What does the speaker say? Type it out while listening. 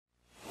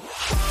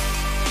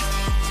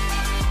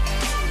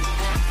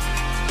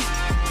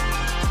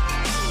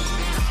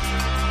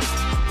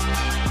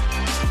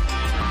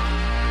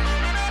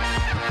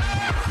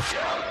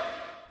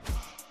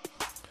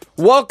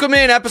Welcome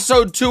in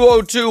episode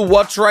 202,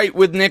 What's Right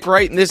with Nick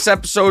Wright, and this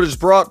episode is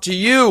brought to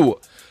you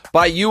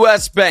by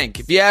U.S. Bank.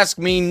 If you ask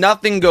me,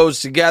 nothing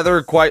goes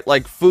together quite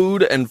like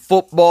food and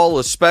football,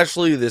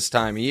 especially this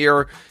time of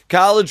year.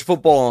 College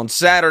football on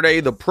Saturday,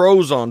 the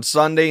pros on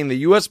Sunday, and the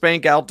U.S.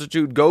 Bank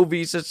Altitude Go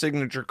Visa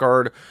Signature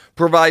Card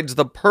provides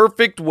the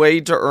perfect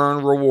way to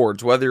earn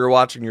rewards, whether you're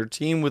watching your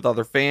team with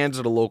other fans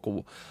at a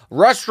local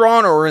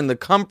restaurant or in the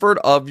comfort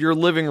of your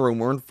living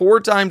room. Earn 4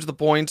 times the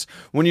points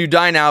when you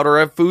dine out or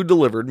have food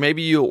delivered.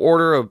 Maybe you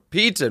order a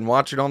pizza and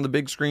watch it on the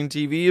big screen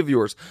TV of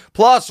yours.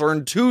 Plus,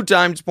 earn 2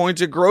 times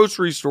points at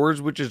grocery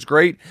stores, which is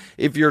great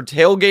if you're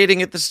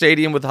tailgating at the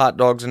stadium with hot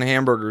dogs and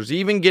hamburgers.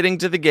 Even getting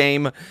to the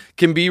game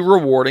can be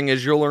rewarding,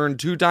 as you'll earn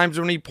 2 times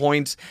as many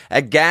points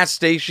at gas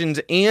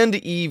stations and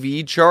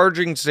EV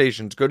charging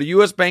stations. Go to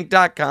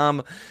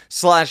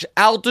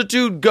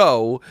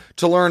usbank.com/altitudego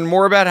to learn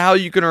more about how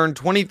you can earn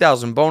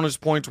 20,000 bonus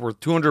points worth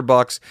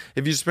 $200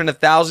 if you spend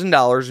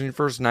 $1,000 in your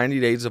first 90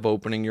 days of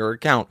opening your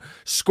account.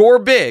 Score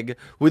big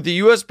with the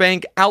U.S.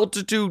 Bank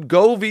Altitude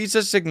Go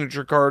Visa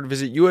Signature Card.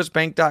 Visit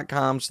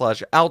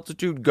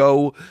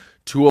usbank.com/altitudego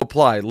to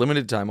apply.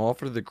 Limited time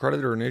offer. The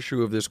creditor and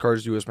issue of this card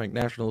is U.S. Bank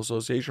National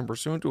Association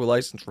pursuant to a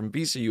license from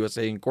Visa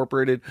USA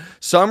Incorporated.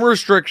 Some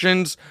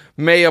restrictions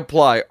may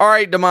apply. All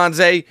right,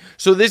 Demonze.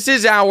 So this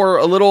is a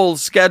little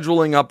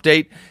scheduling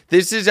update.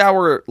 This is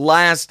our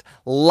last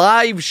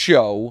live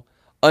show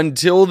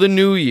until the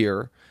new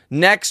year.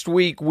 Next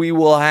week we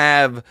will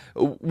have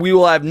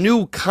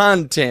new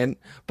content,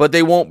 but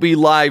they won't be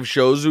live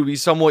shows. It will be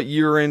somewhat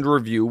year-end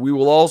review. We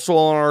will also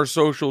on our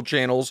social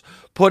channels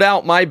put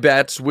out my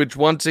bets, which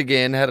once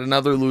again had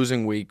another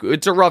losing week.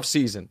 It's a rough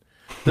season.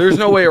 There's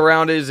no way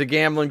around it. It's a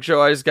gambling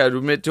show. I just got to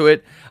admit to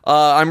it.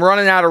 I'm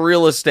running out of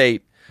real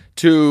estate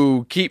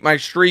to keep my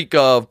streak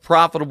of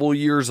profitable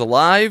years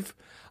alive.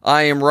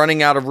 I am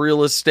running out of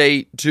real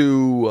estate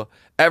to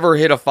ever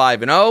hit a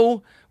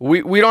 5-0.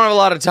 We don't have a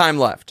lot of time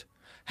left.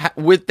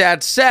 With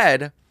that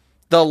said,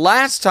 the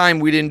last time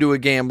we didn't do a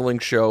gambling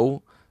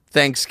show,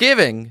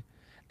 Thanksgiving,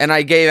 and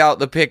I gave out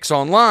the picks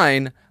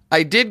online,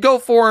 I did go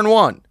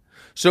 4-1.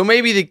 So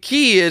maybe the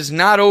key is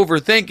not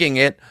overthinking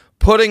it,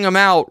 putting them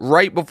out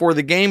right before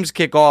the games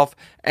kick off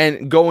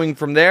and going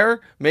from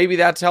there. Maybe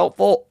that's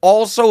helpful.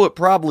 Also, it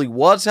probably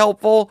was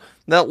helpful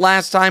that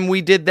last time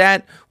we did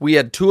that, we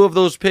had 2 of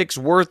those picks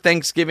were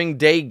Thanksgiving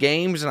Day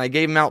games, and I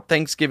gave them out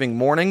Thanksgiving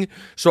morning.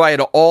 So I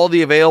had all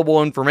the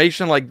available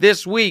information. Like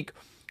this week,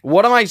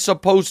 what am I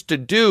supposed to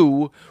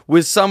do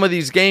with some of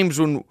these games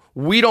when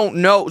we don't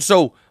know?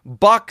 So,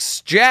 Bucks,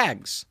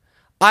 Jags.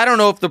 I don't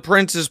know if the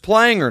Prince is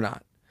playing or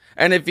not.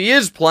 And if he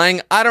is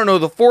playing, I don't know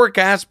the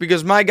forecast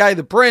because my guy,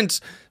 the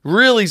Prince,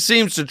 really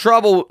seems to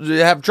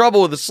have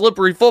trouble with a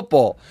slippery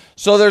football.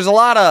 So there's a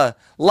lot of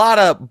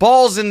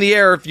balls in the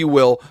air, if you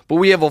will. But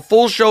we have a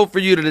full show for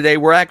you today.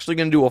 We're actually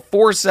going to do a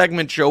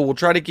 4-segment show. We'll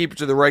try to keep it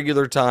to the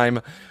regular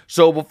time.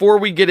 So before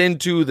we get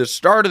into the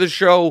start of the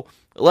show,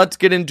 let's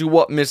get into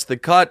what missed the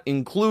cut,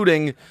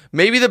 including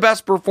maybe the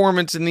best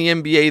performance in the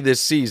NBA this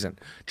season.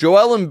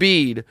 Joel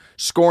Embiid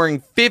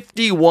scoring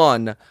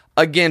 51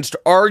 against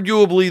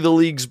arguably the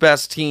league's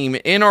best team,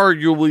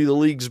 inarguably the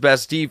league's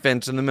best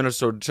defense in the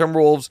Minnesota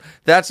Timberwolves.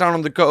 That's not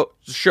on the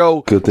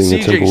show. Good thing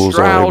CJ the Timberwolves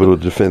Stroud, aren't able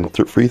to defend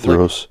free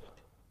throws.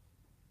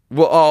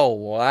 Well, oh,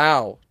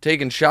 wow.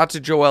 Taking shots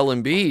at Joel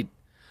Embiid.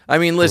 I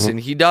mean, listen,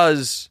 he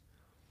does.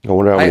 I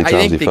wonder how many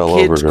times he fell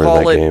over during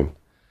that game.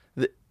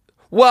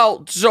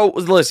 Well, so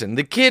listen,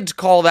 the kids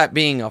call that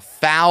being a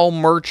foul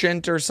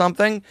merchant or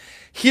something.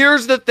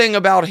 Here's the thing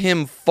about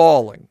him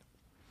falling.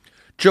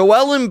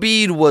 Joel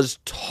Embiid was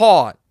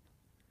taught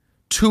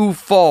to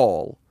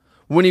fall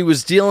when he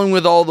was dealing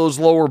with all those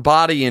lower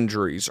body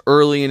injuries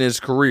early in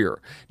his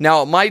career.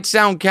 Now, it might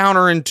sound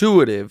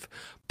counterintuitive,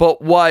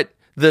 but what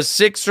the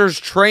Sixers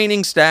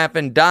training staff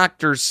and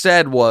doctors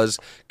said was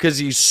because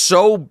he's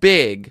so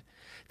big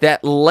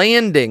that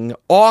landing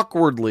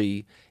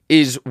awkwardly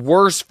is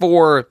worse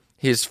for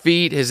his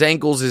feet, his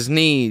ankles, his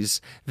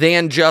knees,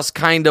 than just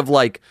kind of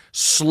like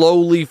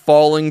slowly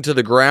falling to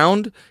the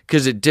ground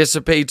because it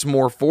dissipates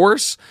more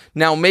force.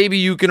 Now, maybe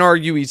you can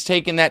argue he's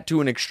taken that to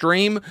an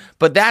extreme,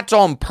 but that's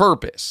on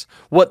purpose.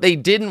 What they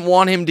didn't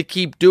want him to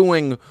keep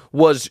doing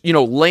was,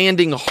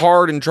 landing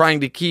hard and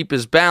trying to keep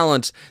his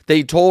balance.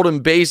 They told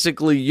him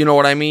basically,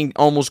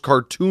 almost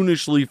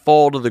cartoonishly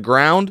fall to the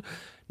ground.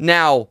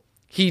 Now,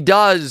 he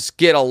does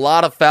get a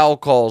lot of foul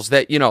calls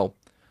that,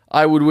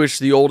 I would wish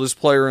the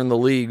oldest player in the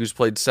league who's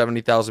played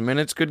 70,000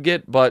 minutes could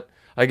get, but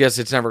I guess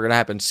it's never going to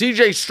happen.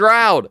 CJ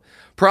Stroud,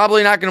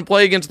 probably not going to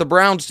play against the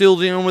Browns, still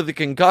dealing with a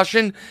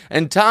concussion.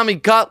 And Tommy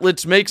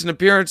Cutlets makes an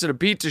appearance at a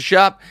pizza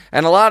shop.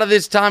 And a lot of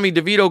this Tommy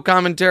DeVito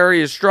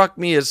commentary has struck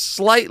me as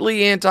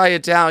slightly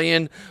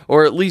anti-Italian,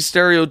 or at least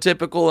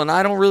stereotypical, and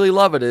I don't really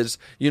love it as,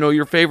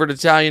 your favorite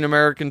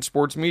Italian-American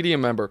sports media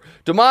member.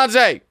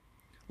 Demonze,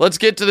 let's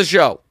get to the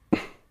show.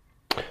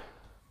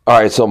 All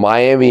right, so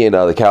Miami and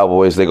the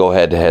Cowboys, they go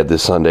head-to-head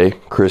this Sunday,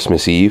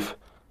 Christmas Eve.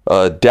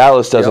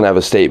 Dallas doesn't have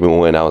a statement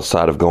win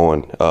outside of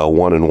going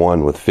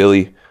 1-1 with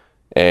Philly.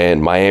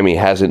 and Miami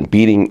hasn't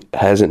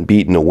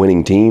beaten a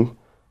winning team.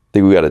 I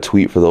think we got a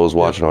tweet for those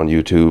watching on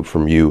YouTube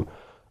from you.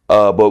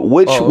 But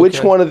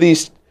which one of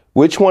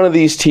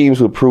these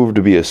teams would prove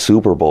to be a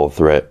Super Bowl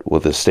threat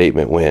with a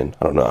statement win?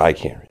 I don't know. I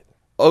can't read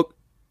it.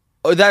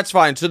 Oh, that's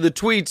fine. So the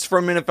tweets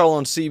from NFL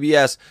on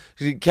CBS,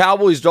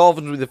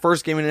 Cowboys-Dolphins will be the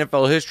first game in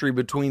NFL history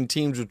between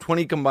teams with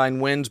 20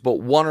 combined wins,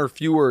 but one or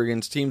fewer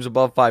against teams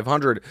above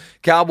 500.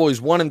 Cowboys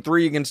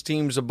 1-3 against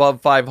teams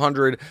above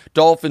 500.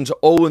 Dolphins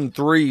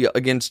 0-3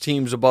 against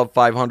teams above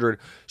 500.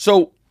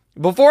 So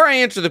before I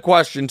answer the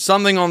question,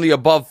 something on the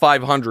above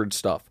 500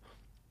 stuff.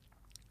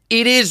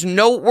 It is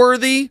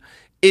noteworthy.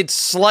 It's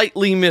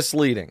slightly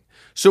misleading.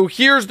 So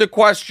here's the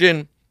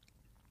question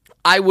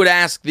I would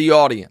ask the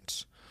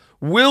audience.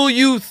 Will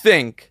you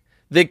think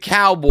the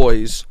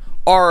Cowboys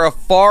are a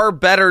far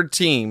better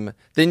team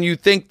than you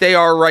think they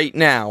are right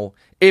now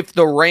if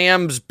the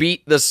Rams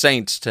beat the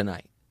Saints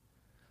tonight?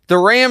 The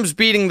Rams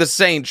beating the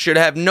Saints should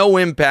have no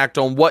impact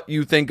on what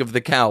you think of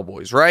the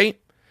Cowboys, right?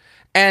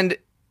 And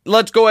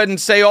let's go ahead and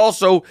say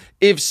also,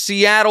 if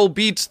Seattle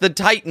beats the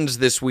Titans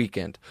this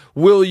weekend,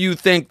 will you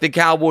think the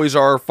Cowboys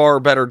are a far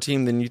better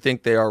team than you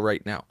think they are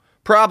right now?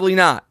 Probably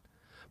not.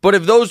 But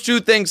if those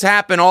two things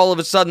happen, all of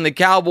a sudden the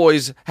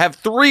Cowboys have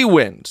 3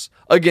 wins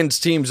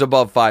against teams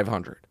above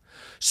 500.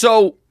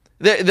 So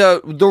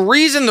the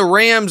reason the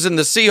Rams and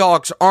the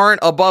Seahawks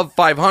aren't above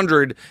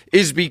 500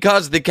 is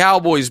because the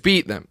Cowboys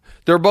beat them.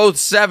 They're both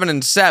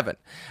 7-7.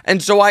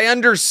 And so I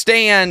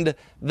understand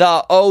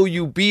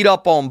you beat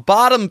up on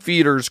bottom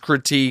feeders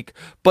critique,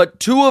 but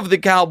 2 of the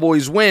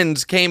Cowboys'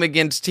 wins came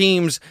against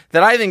teams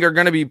that I think are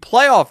going to be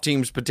playoff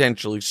teams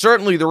potentially.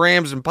 Certainly the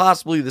Rams and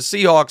possibly the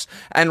Seahawks,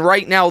 and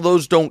right now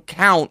those don't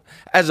count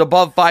as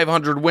above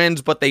 500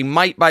 wins, but they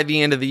might by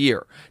the end of the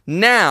year.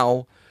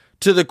 Now,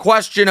 to the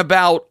question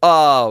about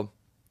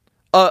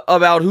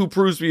who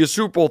proves to be a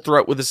Super Bowl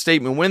threat with a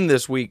statement win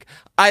this week,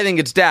 I think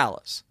it's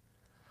Dallas.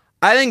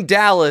 I think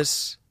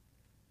Dallas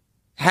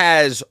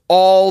has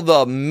all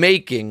the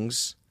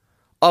makings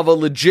of a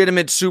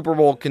legitimate Super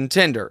Bowl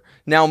contender.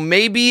 Now,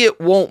 maybe it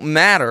won't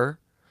matter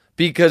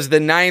because the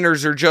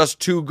Niners are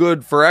just too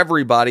good for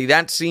everybody.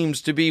 That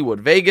seems to be what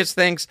Vegas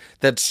thinks.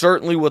 That's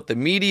certainly what the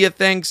media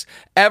thinks.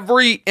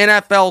 Every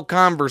NFL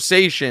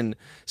conversation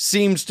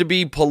seems to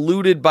be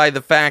polluted by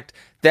the fact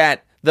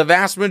that the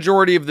vast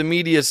majority of the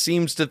media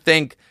seems to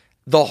think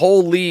the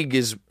whole league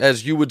is,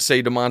 as you would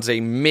say,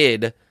 Demonte,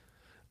 mid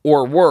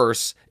or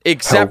worse,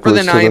 except for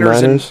the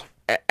Niners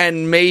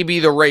and maybe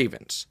the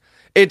Ravens.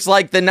 It's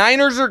like the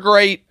Niners are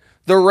great,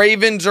 the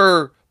Ravens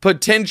are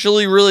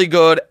potentially really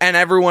good, and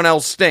everyone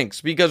else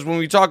stinks. Because when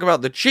we talk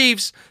about the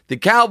Chiefs, the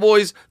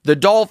Cowboys, the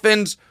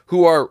Dolphins,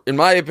 who are, in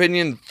my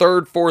opinion,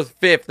 3rd, 4th,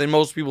 5th in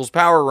most people's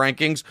power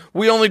rankings,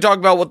 we only talk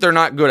about what they're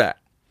not good at.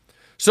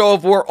 So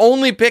if we're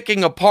only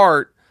picking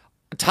apart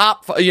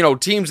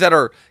teams that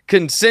are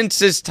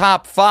consensus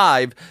top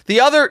 5, the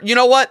other, you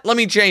know what? Let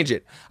me change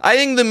it. I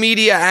think the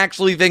media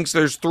actually thinks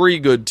there's 3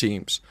 good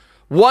teams.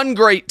 1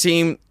 great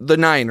team, the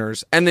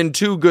Niners, and then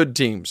 2 good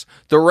teams,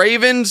 the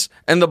Ravens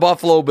and the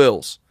Buffalo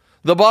Bills.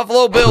 The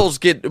Buffalo Bills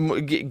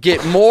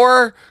get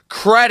more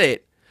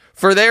credit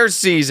for their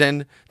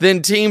season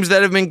than teams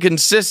that have been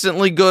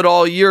consistently good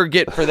all year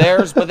get for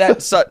theirs, but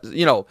that's,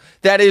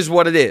 that is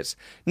what it is.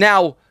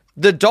 Now,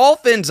 the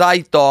Dolphins,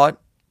 I thought,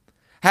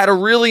 had a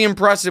really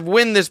impressive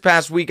win this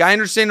past week. I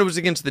understand it was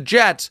against the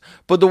Jets,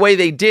 but the way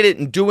they did it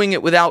and doing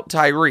it without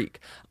Tyreek.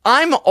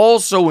 I'm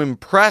also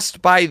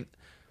impressed by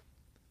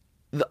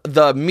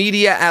the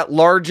media at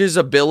large's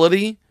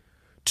ability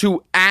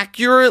to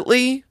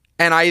accurately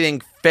and I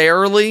think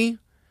fairly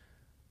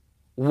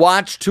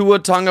watch Tua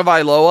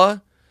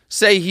Tagovailoa,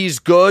 say he's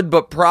good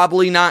but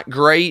probably not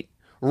great,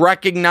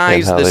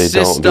 recognize and how the they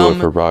system. Don't do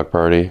it for Brock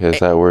Purdy. Is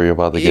that where you're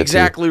about to get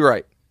exactly to?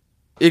 Right.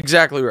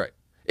 Exactly right.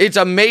 It's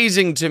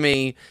amazing to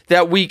me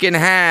that we can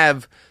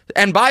have,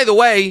 and by the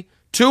way,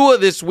 Tua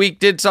this week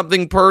did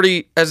something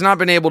Purdy has not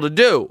been able to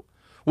do,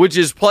 which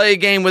is play a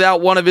game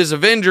without one of his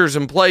Avengers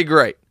and play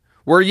great.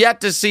 We're yet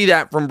to see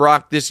that from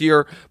Brock this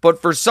year,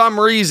 but for some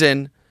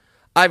reason,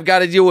 I've got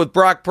to deal with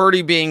Brock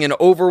Purdy being an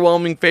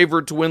overwhelming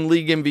favorite to win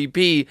league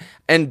MVP,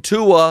 and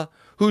Tua,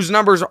 whose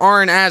numbers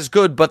aren't as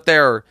good, but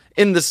they're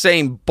in the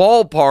same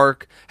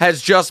ballpark,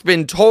 has just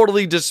been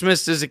totally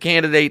dismissed as a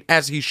candidate,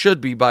 as he should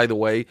be, by the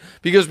way,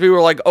 because people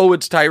are like, oh,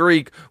 it's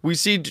Tyreek. We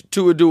see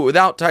Tua do it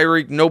without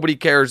Tyreek. Nobody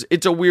cares.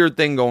 It's a weird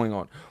thing going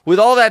on. With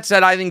all that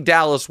said, I think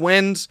Dallas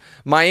wins.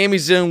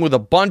 Miami's in with a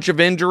bunch of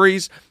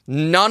injuries.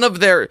 None of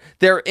their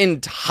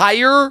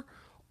entire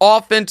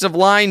offensive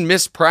line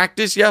missed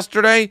practice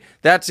yesterday.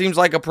 That seems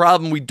like a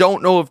problem. We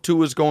don't know if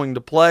Tua is going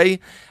to play.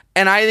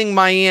 And I think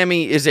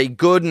Miami is a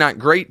good, not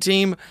great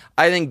team.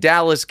 I think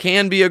Dallas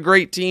can be a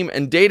great team.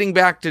 And dating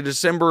back to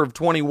December of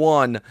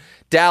 21,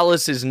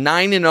 Dallas is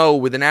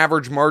 9-0 with an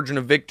average margin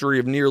of victory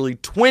of nearly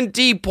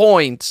 20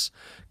 points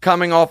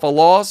coming off a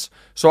loss.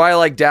 So I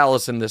like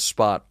Dallas in this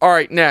spot. All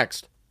right,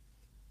 next.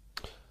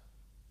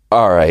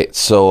 All right,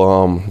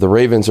 so the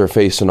Ravens are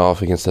facing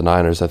off against the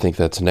Niners. I think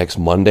that's next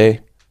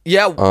Monday.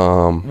 Yeah.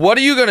 What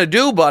are you going to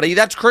do, buddy?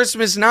 That's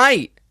Christmas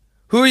night.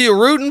 Who are you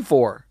rooting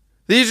for?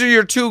 These are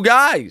your two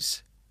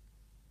guys.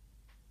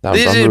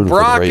 These are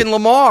Brock and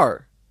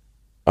Lamar.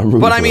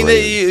 But I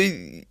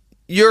mean,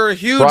 you're a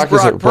huge Brock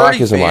Purdy Brock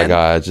isn't fan. my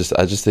guy. I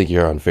just think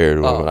you're unfair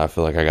to him, and I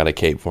feel like I got a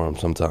cape for him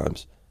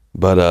sometimes.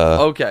 But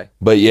okay.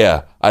 But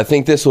yeah, I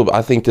think this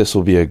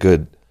will be a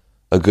good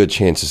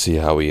chance to see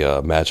how we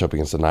match up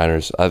against the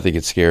Niners. I think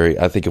it's scary.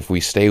 I think if we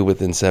stay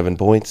within 7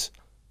 points,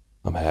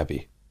 I'm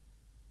happy.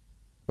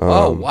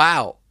 Oh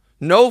wow,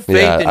 no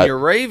faith in your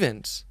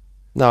Ravens.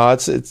 No,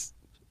 it's.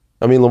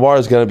 I mean, Lamar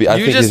is going to be. I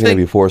think he's going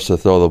to be forced to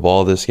throw the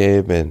ball this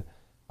game, and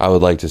I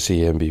would like to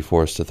see him be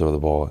forced to throw the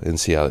ball and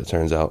see how it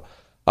turns out.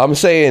 I'm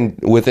saying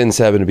within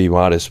 7 to be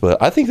modest,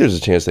 but I think there's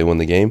a chance they win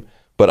the game.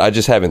 But I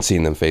just haven't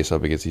seen them face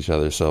up against each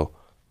other. So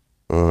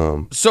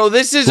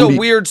this is a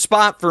weird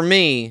spot for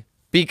me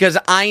because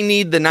I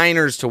need the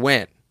Niners to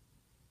win.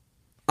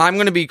 I'm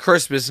going to be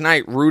Christmas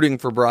night rooting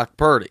for Brock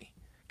Purdy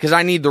because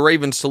I need the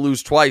Ravens to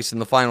lose twice in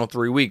the final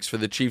 3 weeks for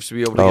the Chiefs to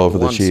be able to get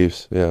the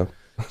Chiefs, yeah.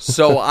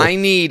 So I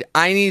need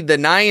the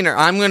Niner.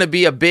 I'm going to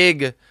be a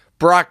big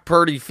Brock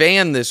Purdy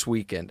fan this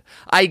weekend.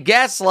 I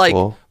guess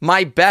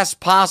my best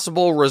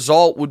possible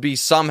result would be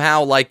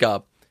somehow like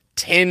a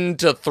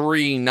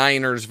 10-3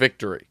 Niners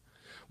victory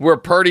where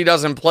Purdy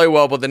doesn't play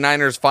well, but the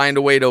Niners find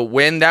a way to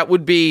win. That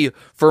would be,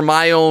 for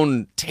my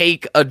own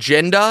take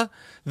agenda,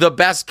 the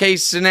best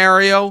case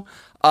scenario.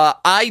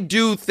 I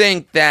do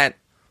think that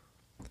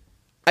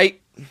I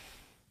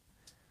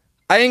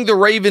think the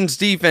Ravens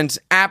defense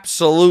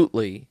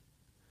absolutely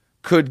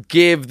could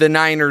give the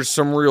Niners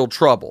some real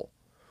trouble.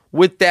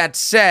 With that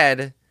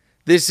said,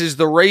 this is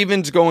the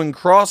Ravens going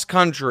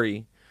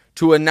cross-country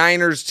to a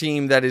Niners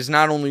team that is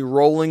not only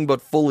rolling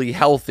but fully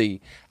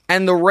healthy.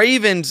 And the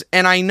Ravens,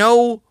 and I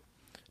know,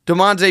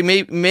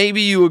 DeMonte,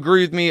 maybe you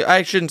agree with me.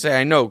 I shouldn't say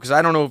I know, because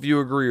I don't know if you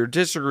agree or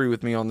disagree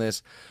with me on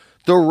this.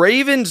 The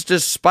Ravens,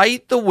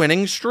 despite the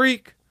winning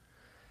streak,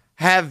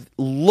 have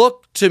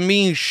looked to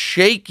me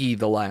shaky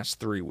the last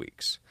 3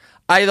 weeks.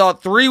 I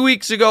thought 3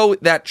 weeks ago,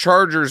 that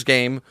Chargers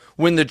game,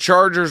 when the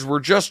Chargers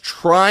were just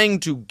trying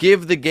to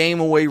give the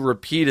game away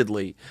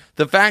repeatedly,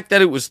 the fact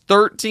that it was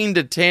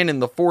 13-10 in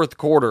the fourth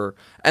quarter,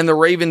 and the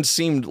Ravens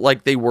seemed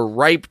like they were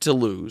ripe to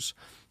lose.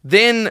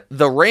 Then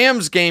the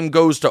Rams game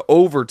goes to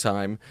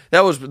overtime.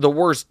 That was the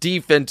worst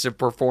defensive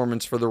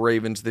performance for the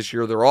Ravens this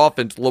year. Their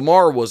offense,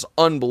 Lamar was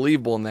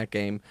unbelievable in that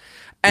game.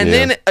 And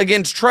then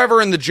against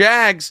Trevor and the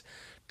Jags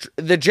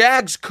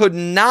could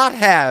not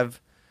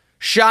have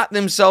shot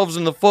themselves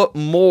in the foot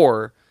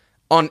more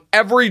on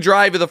every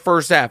drive of the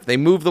first half. They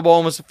move the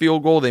ball, miss a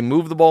field goal. They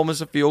move the ball, miss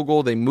a field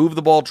goal. They move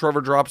the ball,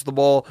 Trevor drops the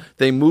ball.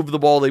 They move the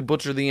ball, they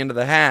butcher the end of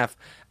the half.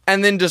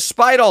 And then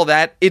despite all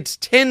that, it's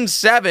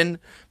 10-7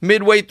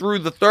 midway through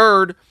the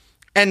third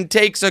and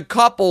takes a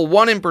couple,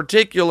 one in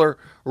particular,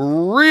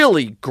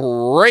 really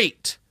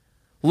great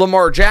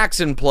Lamar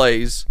Jackson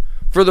plays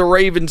for the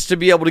Ravens to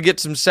be able to get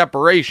some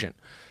separation.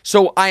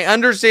 So I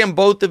understand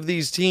both of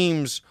these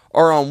teams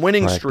are on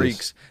winning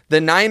streaks.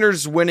 The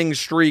Niners' winning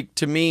streak,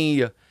 to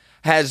me,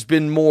 has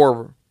been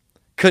more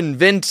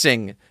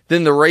convincing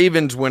than the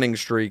Ravens' winning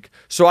streak.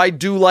 So I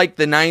do like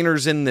the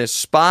Niners in this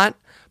spot,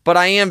 but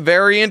I am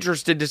very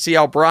interested to see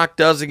how Brock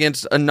does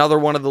against another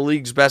one of the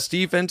league's best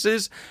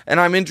defenses, and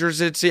I'm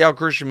interested to see how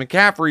Christian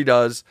McCaffrey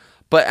does,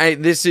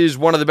 but this is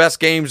one of the best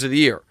games of the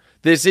year.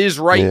 This is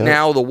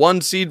now the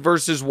 1 seed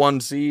versus 1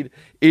 seed.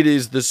 It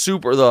is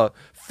the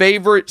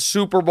favorite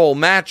Super Bowl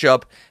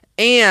matchup,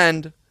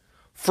 and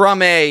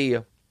from a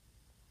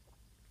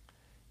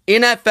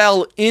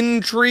NFL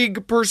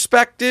intrigue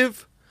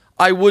perspective,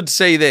 I would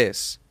say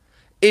this.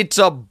 It's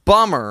a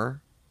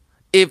bummer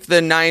if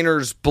the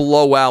Niners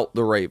blow out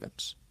the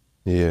Ravens.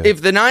 Yeah.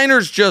 If the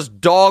Niners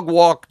just dog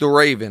walk the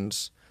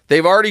Ravens,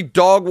 they've already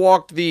dog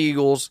walked the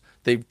Eagles,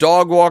 they've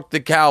dog walked the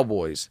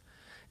Cowboys.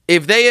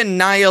 If they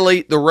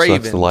annihilate the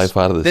Ravens, sucks the life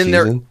out of the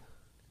season.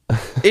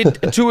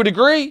 To a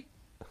degree,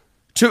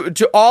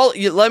 to all.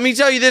 Let me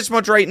tell you this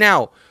much right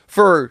now: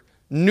 for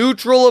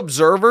neutral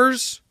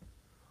observers,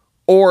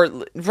 or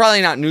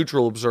probably not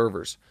neutral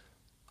observers,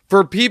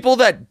 for people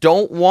that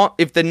don't want,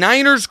 if the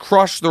Niners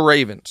crush the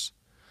Ravens,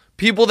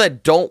 people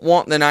that don't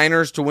want the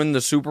Niners to win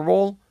the Super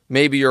Bowl,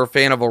 maybe you're a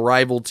fan of a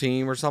rival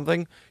team or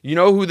something, you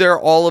know who they're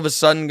all of a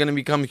sudden going to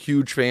become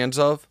huge fans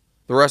of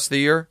the rest of the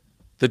year?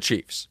 The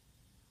Chiefs.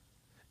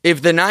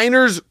 If the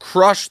Niners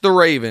crush the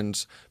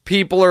Ravens,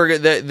 people are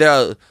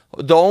the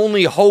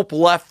only hope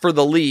left for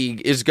the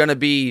league is going to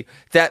be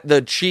that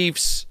the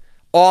Chiefs'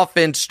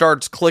 offense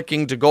starts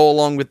clicking to go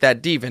along with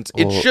that defense.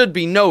 It should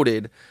be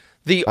noted,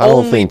 the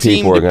only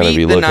team to beat the Niners. I don't think people are going to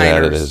be looking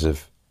at it as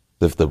if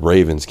the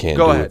Ravens can't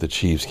do it, the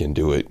Chiefs can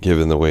do it,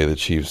 given the way the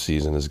Chiefs'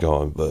 season is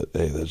going. But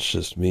hey, that's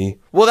just me.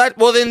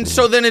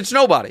 Then it's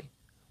nobody.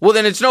 Well,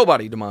 then it's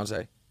nobody,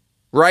 DeMonte,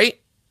 right?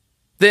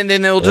 Then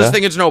they'll just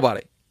think it's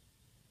nobody.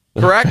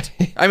 Correct?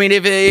 I mean,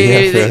 if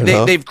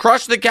they've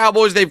crushed the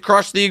Cowboys, they've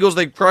crushed the Eagles,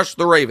 they've crushed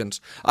the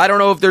Ravens. I don't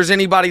know if there's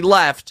anybody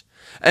left,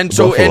 and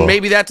so Buffalo. And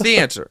maybe that's the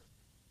answer.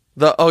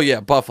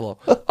 Buffalo.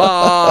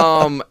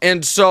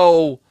 And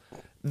so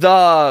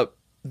the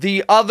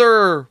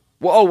other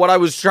Well, what I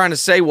was trying to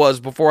say was,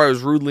 before I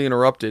was rudely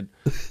interrupted,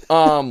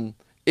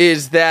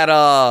 is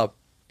that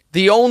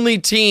the only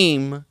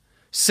team,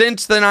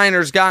 since the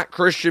Niners got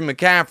Christian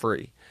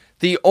McCaffrey,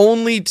 the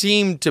only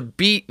team to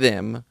beat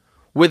them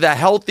with a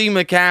healthy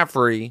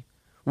McCaffrey,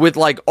 with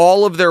like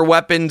all of their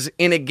weapons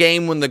in a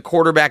game when the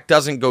quarterback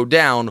doesn't go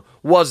down,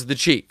 was the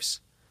Chiefs.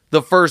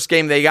 The first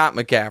game they got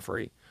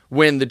McCaffrey,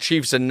 when the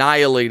Chiefs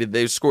annihilated,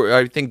 they scored,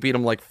 I think beat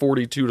them like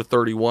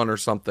 42-31 or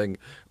something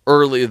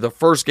early, the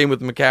first game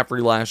with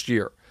McCaffrey last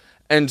year.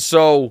 And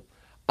so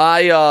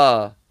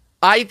I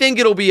think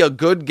it'll be a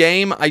good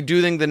game. I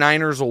do think the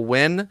Niners will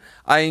win.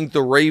 I think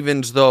the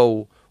Ravens,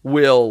 though,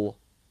 will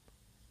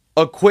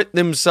acquit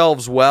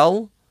themselves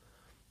well.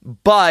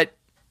 But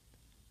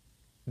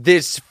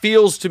this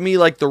feels to me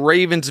like the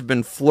Ravens have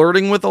been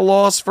flirting with a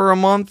loss for a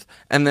month,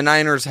 and the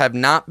Niners have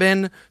not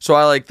been. So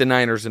I like the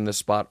Niners in this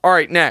spot. All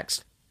right,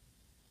 next.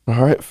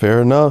 All right,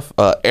 fair enough.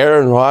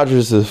 Aaron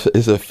Rodgers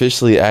is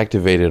officially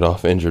activated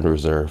off injured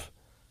reserve.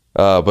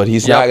 But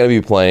he's not going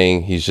to be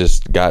playing. He's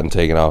just gotten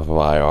taken off of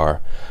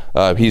IR.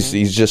 He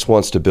just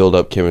wants to build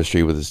up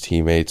chemistry with his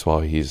teammates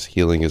while he's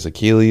healing his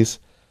Achilles.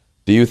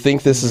 Do you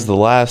think this is the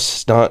last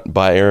stunt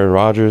by Aaron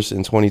Rodgers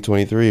in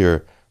 2023, or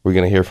are we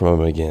going to hear from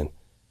him again?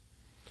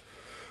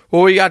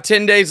 Well, we got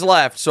 10 days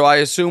left, so I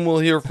assume we'll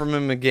hear from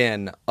him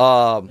again.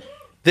 By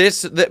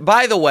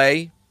the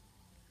way,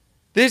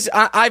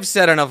 I've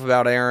said enough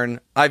about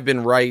Aaron. I've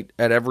been right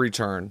at every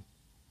turn.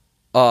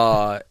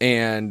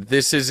 And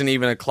this isn't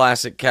even a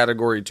classic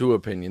Category 2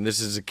 opinion.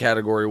 This is a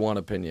Category 1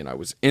 opinion. I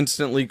was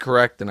instantly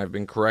correct, and I've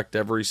been correct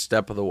every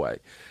step of the way.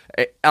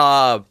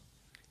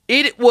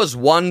 It was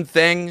one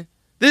thing.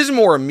 This is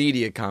more a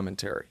media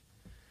commentary.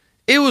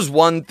 It was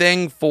one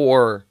thing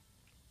for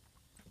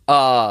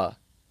a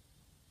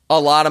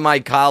lot of my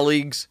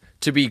colleagues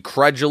to be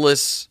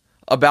credulous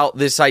about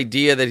this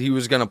idea that he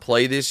was going to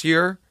play this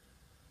year.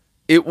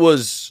 It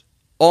was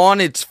on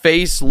its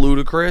face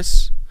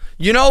ludicrous.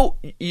 You know,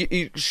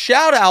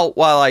 shout out,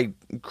 while I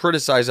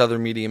criticize other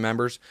media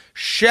members,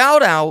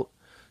 shout out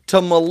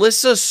to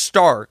Melissa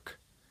Stark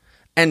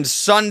and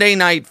Sunday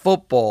Night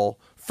Football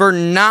for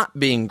not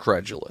being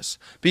credulous.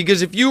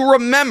 Because if you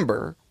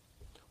remember,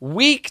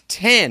 week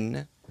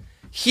 10,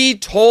 he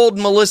told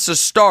Melissa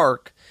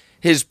Stark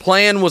his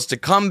plan was to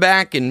come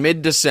back in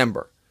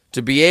mid-December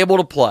to be able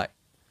to play.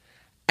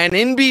 And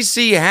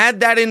NBC had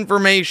that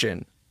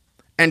information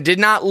and did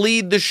not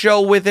lead the show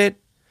with it,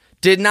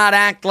 did not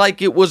act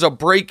like it was a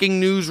breaking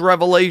news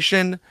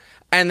revelation,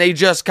 and they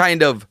just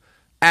kind of,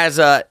 as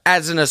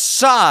an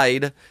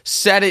aside,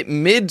 said it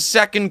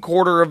mid-second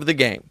quarter of the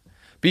game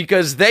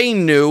because they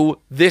knew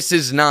this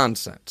is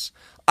nonsense.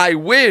 I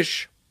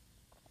wish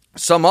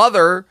some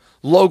other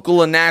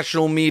local and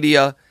national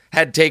media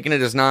had taken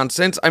it as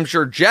nonsense. I'm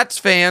sure Jets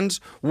fans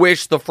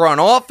wish the front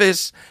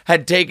office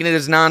had taken it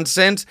as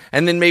nonsense,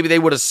 and then maybe they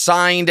would have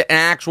signed an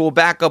actual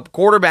backup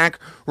quarterback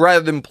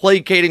rather than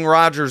placating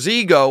Rodgers'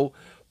 ego.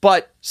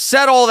 But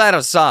set all that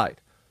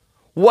aside,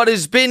 what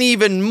has been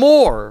even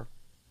more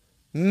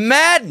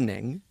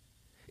maddening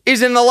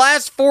is in the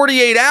last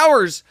 48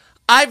 hours,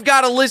 I've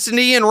got to listen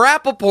to Ian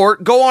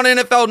Rappaport go on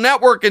NFL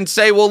Network and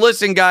say, well,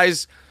 listen,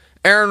 guys,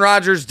 Aaron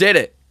Rodgers did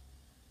it.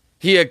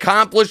 He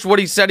accomplished what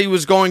he said he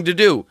was going to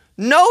do.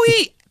 No,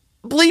 he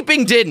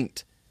bleeping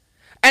didn't.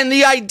 And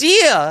the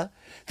idea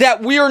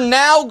that we're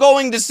now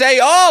going to say,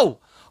 oh,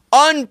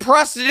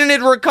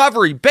 unprecedented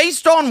recovery,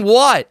 based on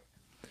what?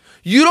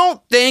 You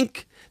don't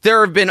think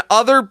there have been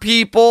other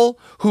people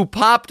who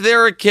popped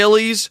their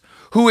Achilles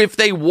who, if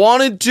they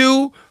wanted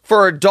to,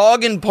 for a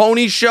dog and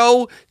pony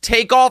show,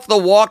 take off the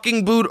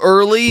walking boot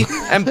early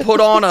and put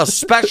on a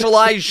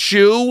specialized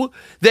shoe,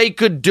 they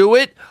could do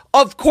it?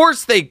 Of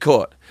course they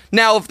could.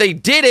 Now, if they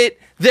did it,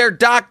 their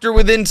doctor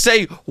would then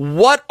say,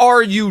 what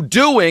are you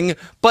doing?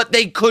 But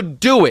they could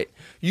do it.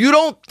 You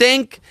don't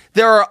think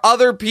there are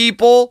other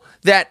people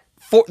that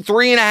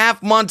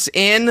 3.5 months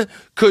in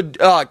could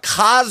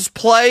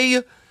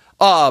cosplay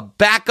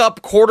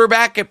backup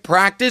quarterback at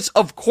practice?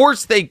 Of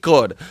course they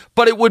could.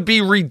 But it would be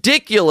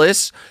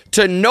ridiculous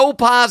to no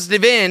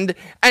positive end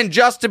and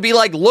just to be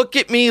like, look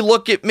at me,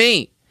 look at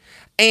me.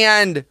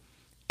 And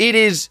it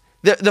is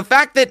the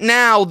fact that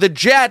now the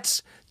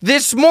Jets,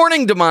 this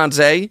morning,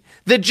 DeMonze,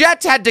 the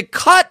Jets had to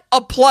cut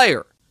a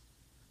player.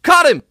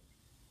 Cut him.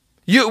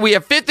 We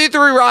have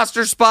 53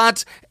 roster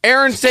spots.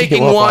 Aaron's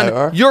taking one.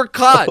 IR? You're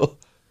cut. Oh.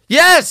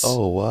 Yes.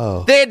 Oh,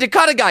 wow. They had to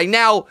cut a guy.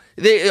 Now,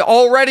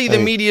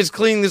 the media is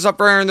cleaning this up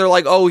for Aaron. They're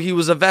like, oh, he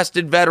was a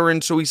vested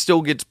veteran, so he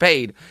still gets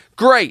paid.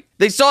 Great.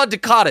 They still had to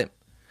cut him.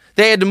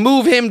 They had to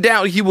move him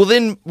down. He will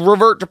then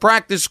revert to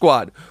practice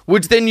squad,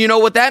 which then you know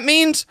what that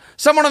means?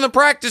 Someone on the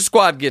practice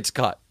squad gets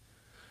cut.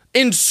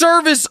 In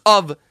service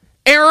of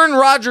Aaron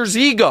Rodgers'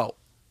 ego.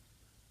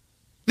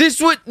 This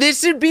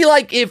would be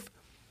like if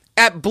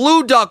at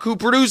Blue Duck, who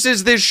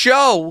produces this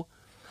show,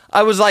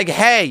 I was like,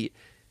 hey,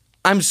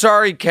 I'm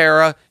sorry,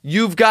 Kara,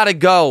 you've got to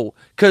go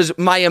because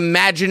my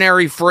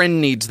imaginary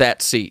friend needs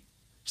that seat.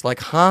 It's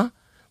like, huh?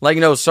 Like,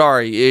 no,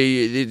 sorry.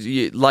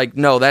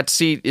 No, that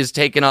seat is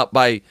taken up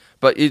by,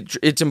 but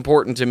it's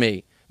important to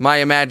me. my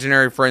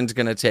imaginary friend's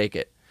going to take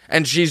it.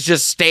 And she's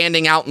just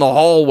standing out in the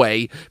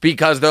hallway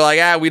because they're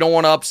like, we don't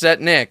want to upset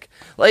Nick.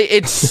 Like,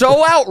 it's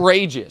so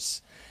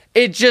outrageous.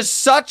 It's just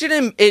such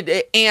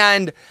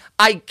and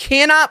I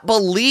cannot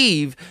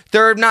believe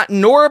there have not,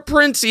 Nora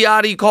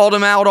Princiotti called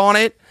him out on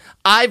it.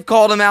 I've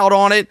called him out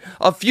on it.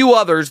 A few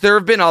others. There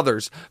have been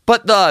others.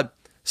 But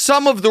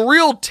some of the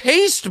real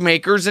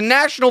tastemakers in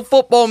national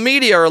football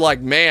media are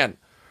like, man,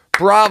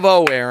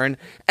 bravo, Aaron.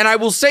 And I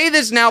will say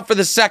this now for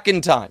the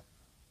second time.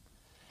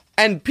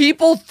 And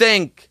people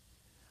think,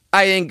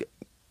 I think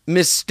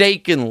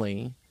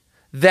mistakenly,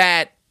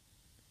 that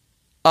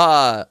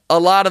a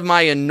lot of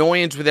my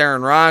annoyance with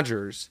Aaron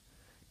Rodgers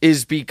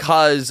is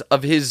because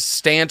of his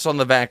stance on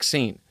the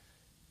vaccine.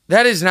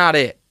 That is not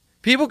it.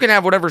 People can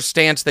have whatever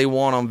stance they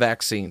want on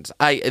vaccines.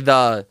 I'm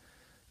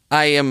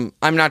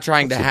not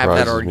trying to have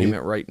that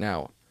argument right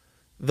now.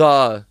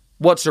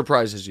 What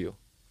surprises you?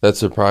 That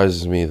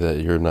surprises me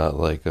that you're not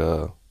like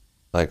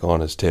on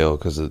his tail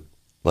because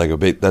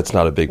that's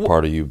not a big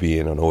part of you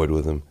being annoyed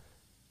with him.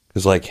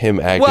 Because like him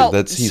acting,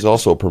 he's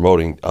also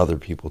promoting other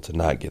people to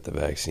not get the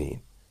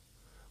vaccine.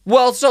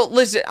 Well, so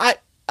listen,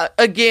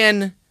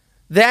 again,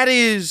 that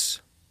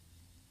is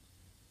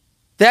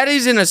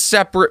in a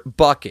separate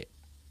bucket.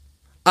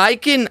 We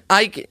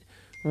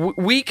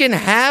can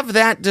have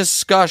that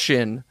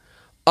discussion.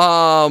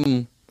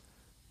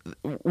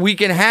 We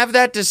can have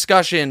that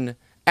discussion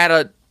at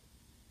a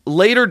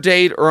later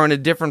date or in a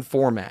different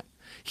format.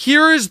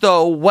 Here is,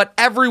 though, what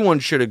everyone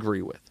should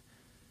agree with.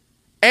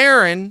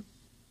 Aaron,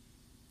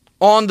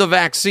 on the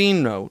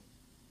vaccine note,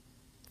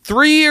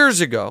 3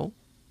 years ago,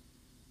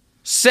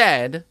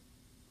 said,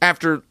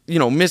 after,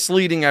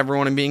 misleading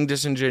everyone and being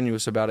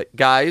disingenuous about it,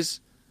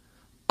 guys,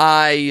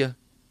 I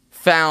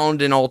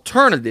found an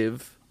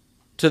alternative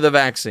to the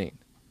vaccine.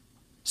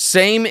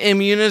 Same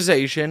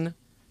immunization,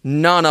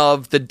 none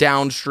of the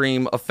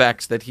downstream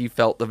effects that he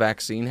felt the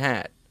vaccine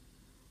had.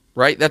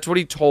 Right? That's what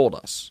he told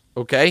us.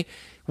 Okay?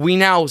 We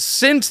now,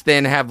 since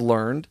then, have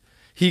learned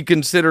he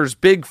considers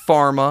Big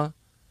Pharma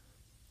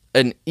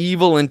an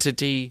evil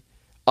entity,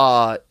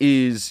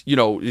 is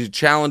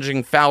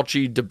challenging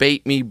Fauci,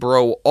 debate me,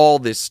 bro, all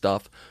this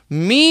stuff.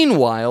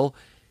 Meanwhile,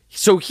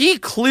 so he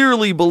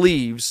clearly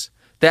believes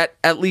that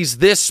at least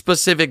this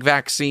specific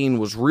vaccine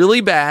was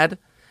really bad,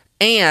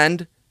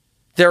 and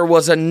there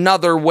was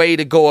another way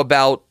to go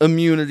about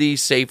immunity,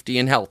 safety,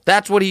 and health.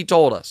 That's what he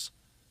told us.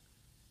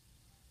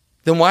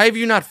 Then why have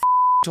you not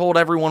told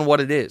everyone what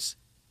it is?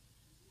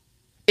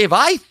 If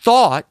I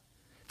thought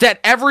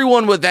that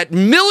that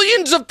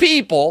millions of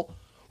people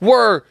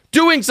were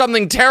doing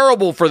something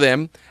terrible for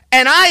them,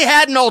 and I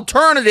had an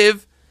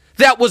alternative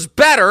that was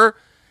better,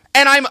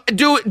 and I'm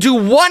do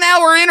 1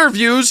 hour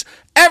interviews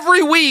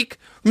every week,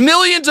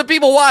 millions of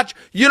people watch,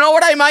 you know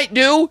what I might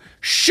do?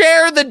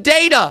 Share the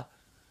data.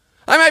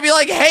 I might be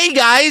like, hey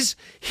guys,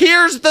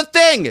 here's the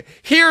thing.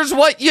 Here's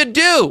what you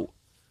do.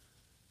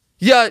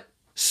 You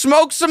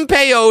smoke some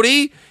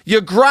peyote,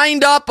 you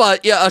grind up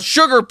a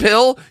sugar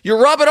pill, you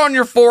rub it on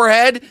your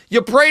forehead,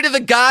 you pray to the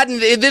God,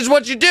 and this is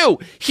what you do.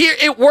 Here,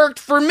 it worked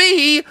for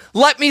me,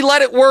 let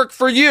it work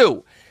for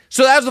you.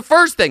 So that was the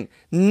first thing.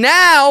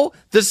 Now,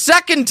 the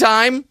second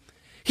time,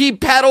 he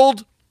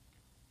peddled,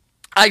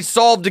 I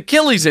solved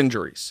Achilles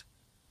injuries.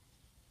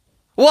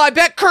 Well, I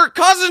bet Kirk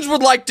Cousins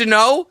would like to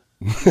know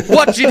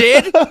what you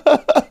did.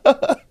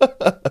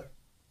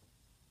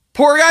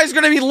 Poor guy's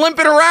going to be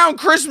limping around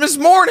Christmas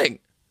morning.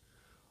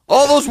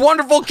 All those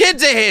wonderful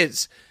kids of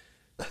his.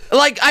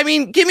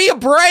 Give me a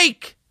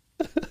break.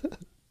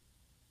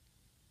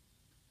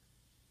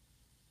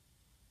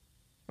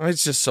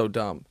 It's just so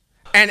dumb.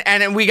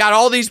 And we got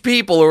all these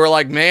people who are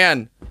like,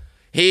 man,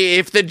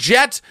 if the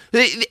Jets,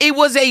 it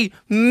was a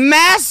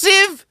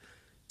massive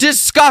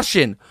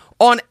discussion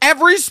on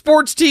every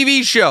sports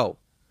TV show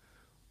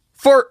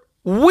for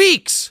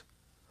weeks.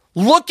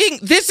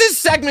 This is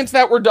segments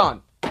that were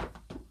done.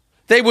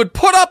 They would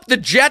put up the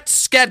Jets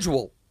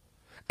schedule.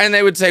 And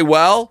they would say,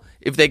 well,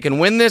 if they can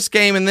win this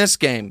game and this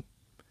game,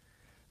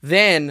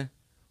 then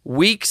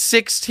week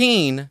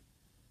 16,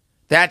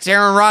 that's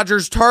Aaron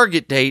Rodgers'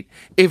 target date.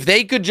 If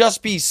they could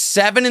just be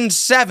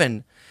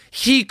 7-7,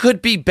 he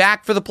could be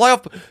back for the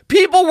playoff.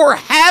 People were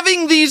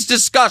having these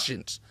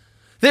discussions.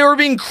 They were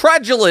being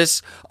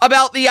credulous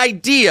about the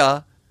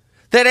idea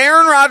that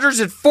Aaron Rodgers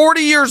at 40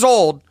 years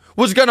old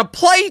was going to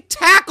play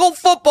tackle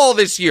football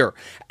this year.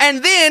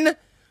 And then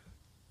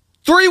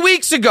 3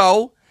 weeks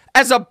ago,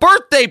 as a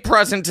birthday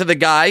present to the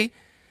guy,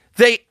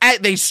 they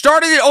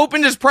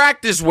opened his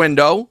practice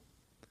window,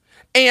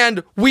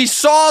 and we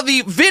saw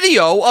the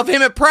video of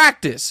him at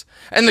practice.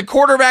 And the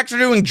quarterbacks are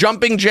doing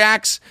jumping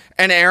jacks,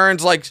 and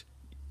Aaron's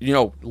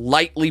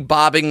lightly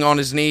bobbing on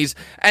his knees.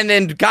 And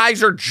then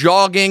guys are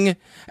jogging,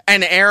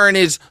 and Aaron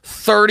is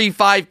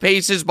 35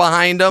 paces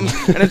behind them.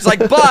 And it's like,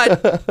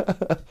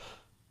 but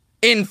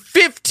in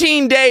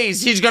 15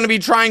 days, he's going to be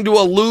trying to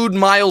elude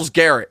Myles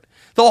Garrett.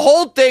 The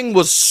whole thing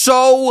was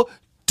so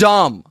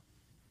dumb.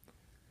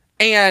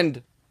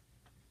 And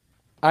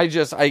and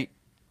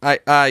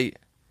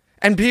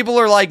people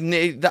are like,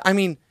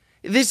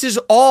 this is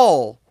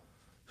all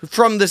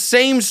from the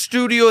same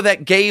studio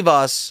that gave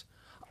us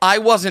I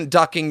wasn't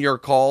ducking your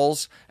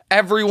calls.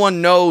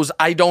 Everyone knows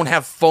I don't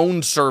have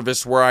phone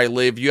service where I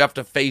live. You have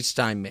to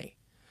FaceTime me.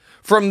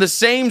 From the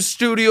same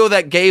studio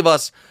that gave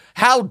us,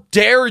 how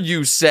dare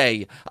you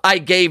say I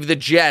gave the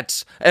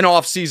Jets an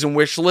offseason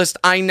wish list?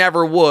 I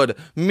never would.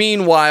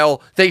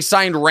 Meanwhile, they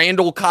signed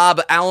Randall Cobb,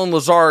 Alan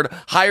Lazard,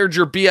 hired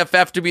your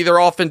BFF to be their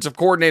offensive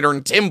coordinator,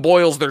 and Tim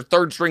Boyle's their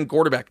third-string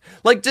quarterback.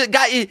 Like, the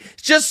guy,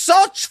 it's just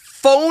such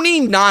phony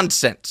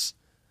nonsense.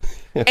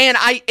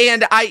 I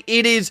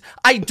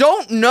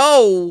don't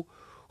know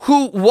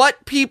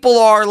what people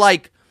are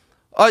like,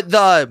 I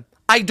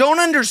don't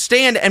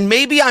understand, and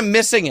maybe I'm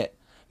missing it.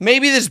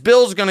 Maybe this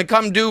bill's going to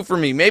come due for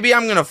me. Maybe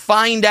I'm going to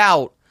find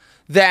out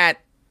that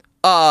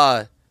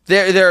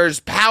there's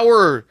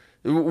power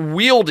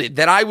wielded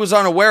that I was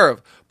unaware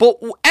of.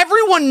 But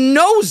everyone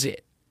knows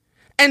it.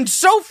 And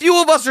so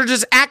few of us are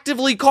just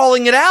actively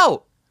calling it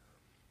out.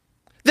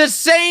 The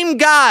same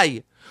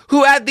guy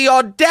who had the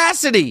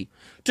audacity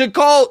to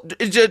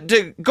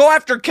go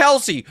after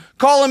Kelsey,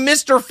 call him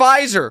Mr.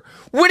 Pfizer,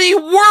 when he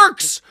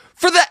works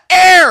for the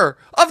heir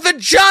of the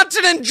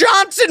Johnson &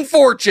 Johnson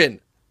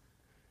fortune.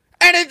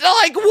 And it's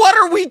like, what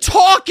are we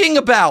talking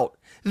about?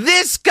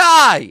 This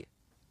guy.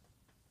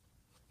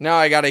 Now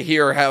I got to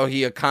hear how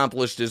he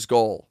accomplished his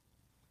goal.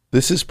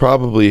 This is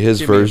probably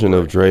his version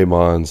of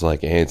Draymond's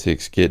like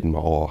antics, getting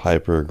all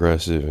hyper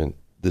aggressive and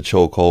the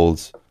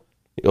chokeholds.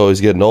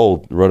 He's getting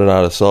old, running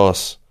out of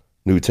sauce,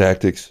 new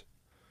tactics.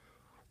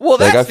 Well,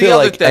 that's the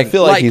other thing. I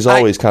feel like he's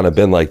always kind of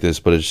been like this,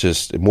 but it's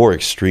just more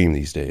extreme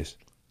these days.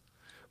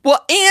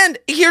 Well, and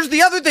here's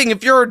the other thing.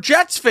 If you're a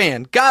Jets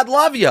fan, God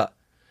love you.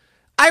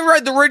 I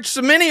read the Rich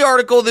Cimini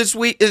article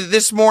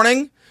this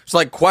morning. It's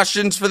like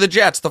questions for the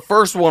Jets. The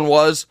first one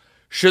was,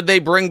 should they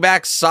bring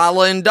back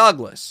Saleh and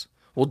Douglas?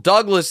 Well,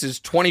 Douglas is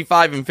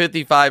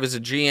 25-55 as a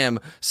GM.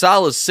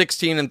 Saleh's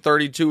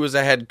 16-32 as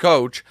a head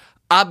coach.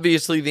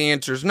 Obviously, the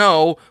answer is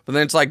no, but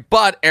then it's like,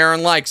 but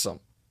Aaron likes him.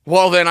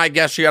 Well, then I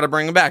guess you got to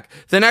bring him back.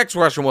 The next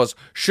question was,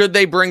 should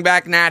they bring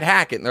back Nat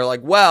Hackett? And they're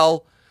like,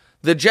 well,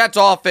 the Jets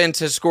offense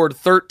has scored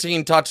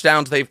 13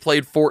 touchdowns. They've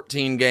played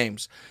 14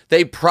 games.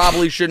 They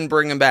probably shouldn't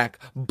bring him back,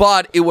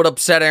 but it would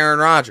upset Aaron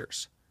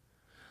Rodgers.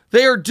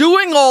 They are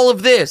doing all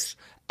of this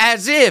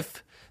as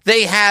if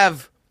they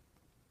have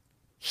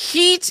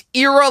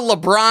Heat-era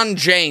LeBron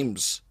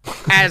James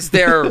as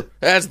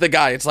the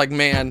guy. It's like,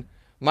 man,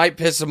 might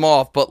piss him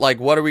off, but like,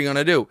 what are we going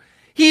to do?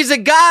 He's a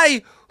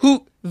guy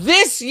who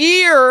this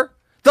year,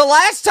 in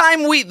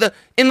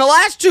the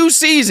last 2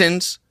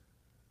 seasons,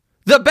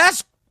 the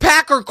best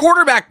Packer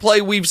quarterback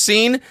play we've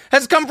seen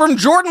has come from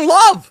Jordan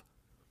Love.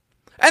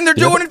 And they're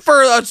doing it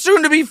for a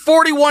soon-to-be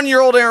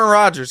 41-year-old Aaron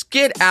Rodgers.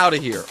 Get out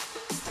of here.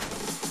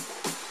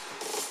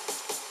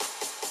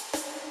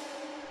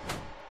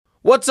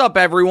 What's up,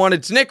 everyone?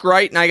 It's Nick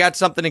Wright, and I got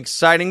something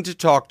exciting to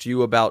talk to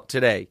you about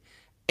today.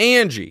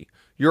 Angie,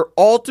 your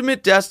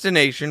ultimate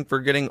destination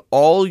for getting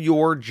all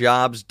your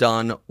jobs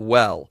done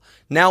well.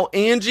 Now,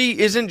 Angie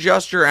isn't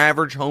just your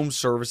average home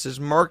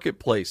services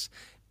marketplace.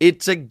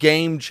 It's a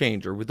game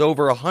changer with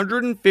over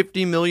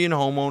 150 million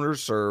homeowners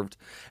served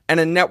and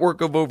a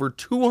network of over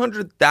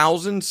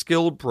 200,000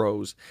 skilled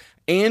pros.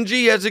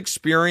 Angie has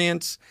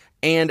experience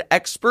and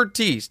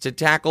expertise to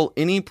tackle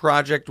any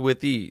project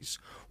with ease.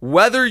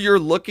 Whether you're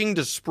looking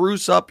to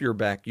spruce up your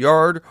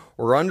backyard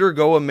or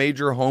undergo a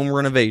major home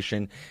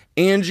renovation,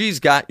 Angie's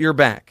got your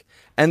back.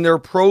 And their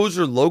pros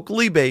are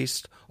locally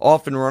based,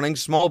 often running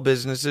small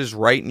businesses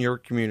right in your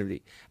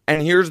community.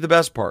 And here's the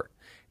best part.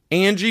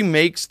 Angie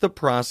makes the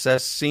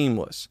process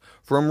seamless.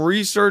 From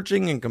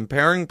researching and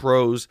comparing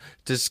pros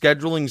to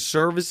scheduling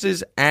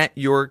services at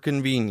your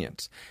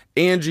convenience.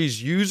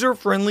 Angie's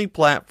user-friendly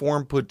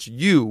platform puts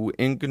you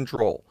in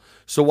control.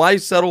 So why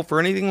settle for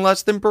anything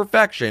less than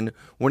perfection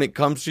when it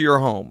comes to your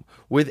home?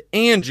 With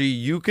Angie,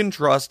 you can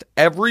trust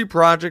every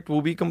project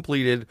will be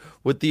completed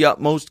with the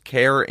utmost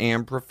care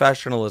and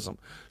professionalism.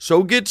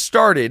 So get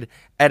started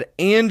at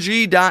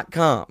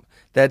Angie.com.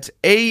 That's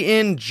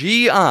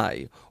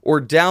ANGI,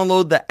 or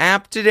download the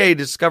app today to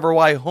discover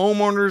why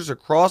homeowners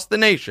across the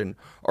nation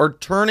are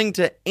turning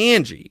to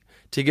Angie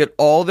to get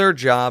all their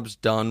jobs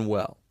done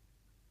well.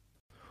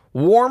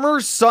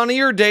 Warmer,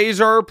 sunnier days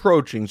are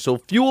approaching, so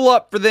fuel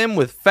up for them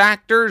with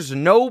Factor's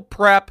no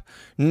prep,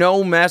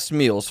 no mess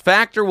meals.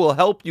 Factor will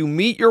help you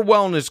meet your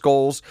wellness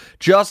goals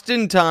just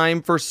in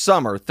time for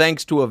summer,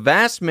 thanks to a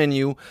vast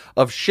menu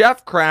of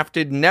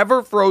chef-crafted,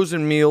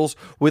 never-frozen meals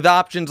with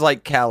options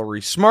like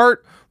Calorie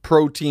Smart,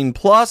 Protein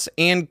Plus,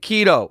 and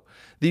Keto.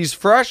 These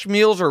fresh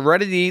meals are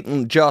ready to eat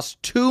in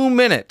just 2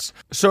 minutes.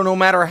 So no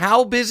matter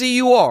how busy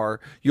you are,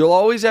 you'll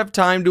always have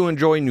time to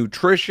enjoy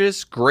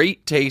nutritious,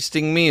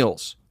 great-tasting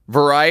meals.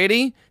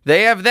 Variety?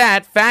 They have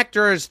that.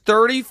 Factor has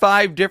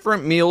 35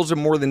 different meals and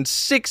more than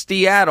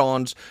 60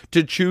 add-ons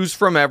to choose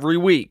from every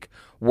week.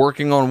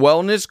 Working on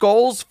wellness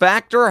goals?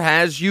 Factor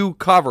has you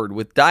covered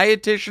with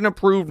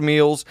dietitian-approved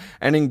meals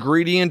and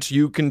ingredients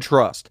you can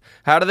trust.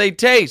 How do they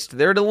taste?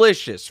 They're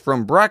delicious.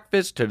 From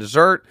breakfast to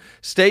dessert,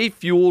 stay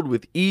fueled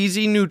with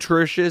easy,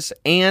 nutritious,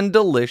 and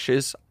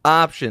delicious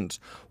options.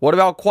 What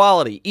about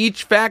quality?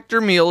 Each Factor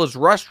meal is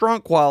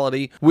restaurant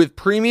quality with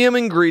premium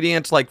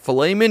ingredients like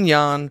filet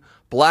mignon,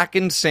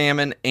 blackened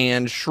salmon,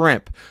 and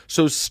shrimp.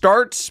 So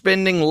start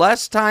spending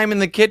less time in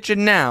the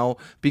kitchen now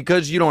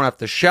because you don't have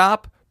to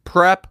shop,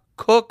 prep,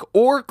 cook,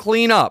 or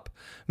clean up.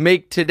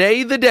 Make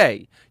today the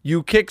day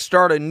you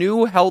kickstart a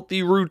new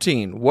healthy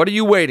routine. What are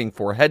you waiting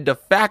for? Head to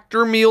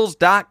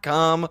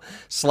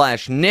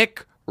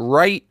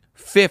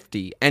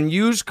factormeals.com/NickWright50 and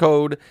use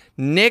code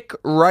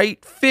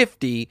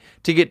NickWright50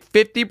 to get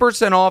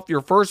 50% off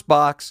your first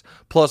box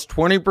plus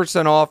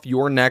 20% off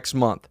your next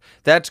month.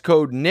 That's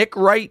code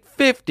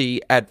NickWright50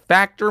 at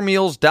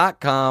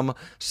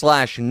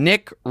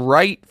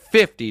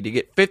factormeals.com/NickWright50 to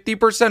get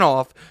 50%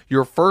 off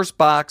your first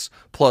box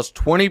plus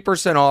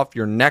 20% off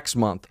your next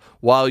month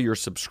while your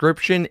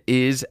subscription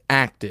is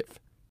active.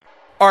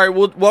 All right,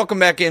 well, welcome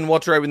back in.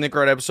 What's Right with Nick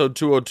Wright, episode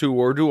 202.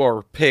 We'll do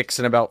our picks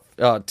in about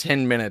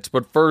 10 minutes.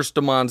 But first,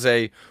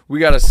 Demonze, we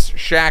got a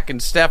Shaq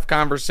and Steph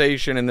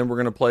conversation, and then we're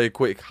going to play a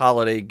quick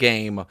holiday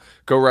game.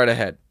 Go right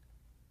ahead.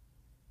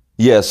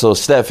 Yeah, so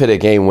Steph hit a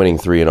game-winning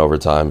 3 in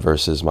overtime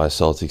versus my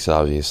Celtics,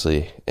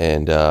 obviously.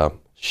 And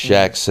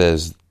Shaq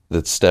says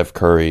that Steph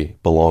Curry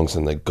belongs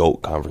in the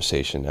GOAT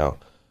conversation now.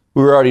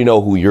 We already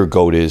know who your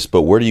GOAT is,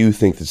 but where do you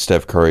think that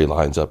Steph Curry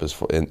lines up as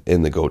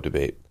in the GOAT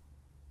debate?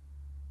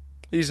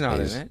 He's not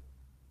in it.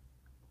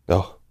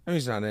 No.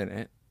 He's not in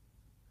it.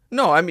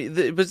 No, I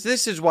mean, but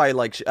this is why,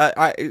 like,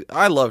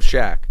 I love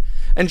Shaq.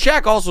 And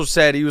Shaq also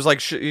said, he's like,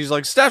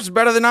 Steph's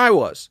better than I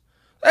was.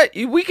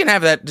 We can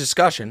have that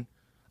discussion.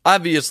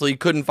 Obviously,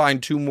 couldn't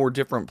find 2 more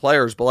different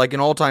players, but like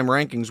in all-time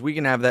rankings, we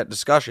can have that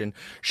discussion.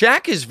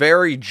 Shaq is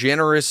very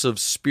generous of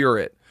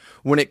spirit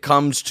when it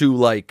comes to,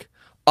 like,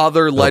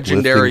 other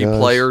legendary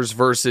players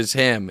versus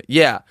him.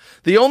 Yeah.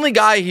 The only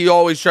guy he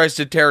always tries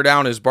to tear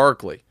down is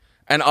Barkley.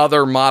 And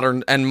other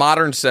modern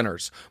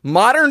centers.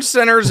 Modern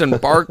centers and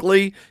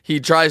Barkley, he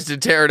tries to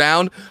tear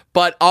down.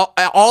 But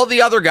all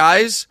the other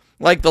guys,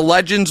 like the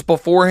legends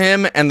before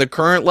him and the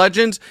current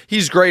legends,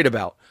 he's great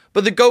about.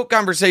 But the GOAT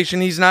conversation,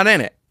 he's not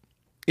in it.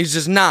 He's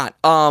just not.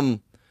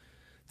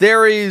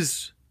 There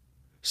is...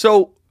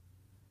 So,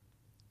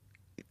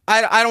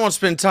 I don't want to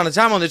spend a ton of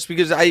time on this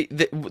because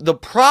the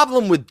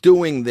problem with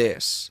doing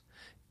this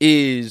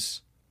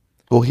is...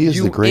 Well, he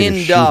is the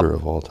greatest shooter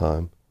of all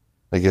time.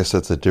 I guess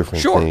that's a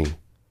different thing.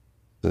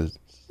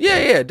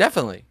 Yeah,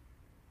 definitely.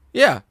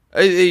 Yeah,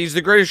 he's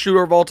the greatest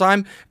shooter of all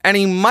time, and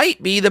he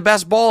might be the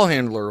best ball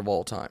handler of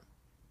all time.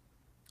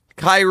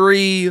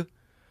 Kyrie,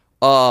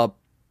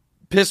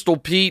 Pistol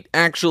Pete,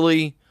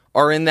 actually,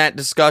 are in that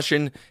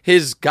discussion.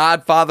 His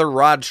godfather,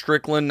 Rod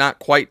Strickland, not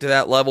quite to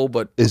that level,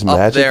 but is up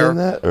Magic there. In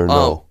that, or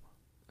no?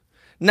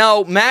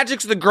 No,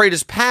 Magic's the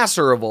greatest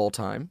passer of all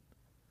time,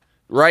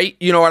 right?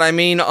 You know what I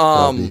mean?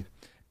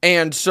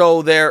 And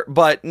so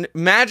but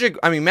Magic's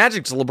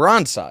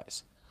LeBron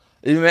size.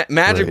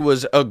 Magic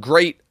was a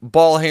great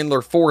ball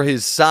handler for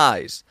his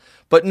size.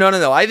 But no.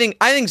 I think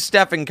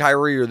Steph and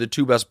Kyrie are the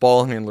 2 best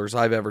ball handlers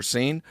I've ever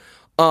seen.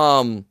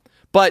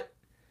 But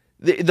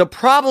the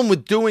problem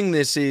with doing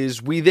this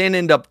is we then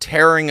end up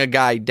tearing a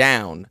guy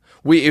down.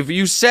 If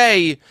you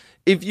say,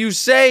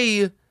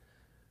 Demonze,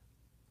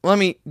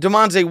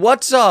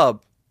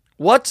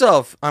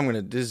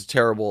 this is a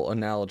terrible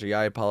analogy.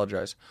 I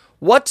apologize.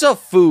 What's a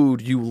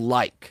food you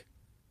like?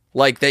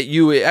 Like that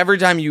every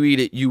time you eat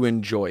it, you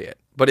enjoy it.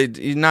 But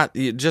it's not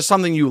just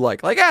something you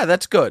like. Like,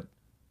 that's good.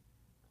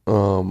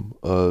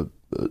 A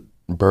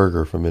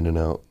burger from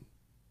In-N-Out.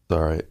 It's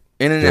all right.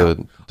 In-N-Out.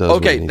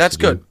 Okay, that's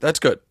good. That's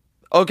good.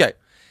 Okay.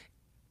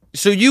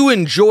 So you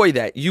enjoy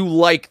that. You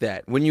like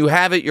that. When you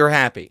have it, you're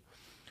happy.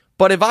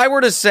 But if I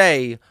were to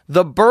say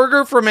the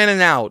burger from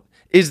In-N-Out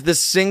is the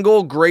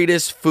single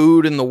greatest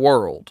food in the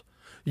world,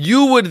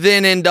 you would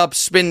then end up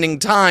spending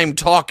time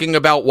talking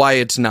about why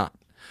it's not.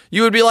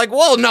 You would be like,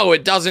 well, no,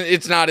 it doesn't.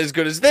 It's not as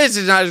good as this.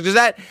 It's not as good as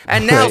that.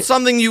 And now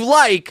something you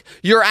like,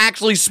 you're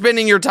actually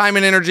spending your time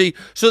and energy.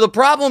 So the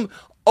problem,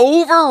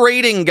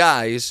 overrating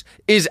guys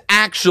is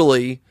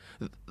actually,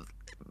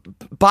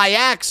 by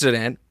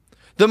accident,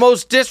 the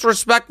most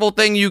disrespectful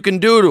thing you can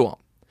do to them.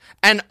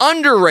 And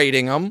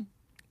underrating them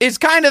is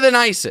kind of the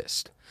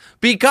nicest.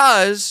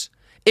 Because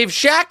if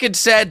Shaq had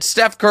said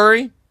Steph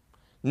Curry,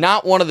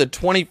 not one of the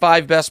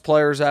 25 best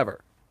players ever,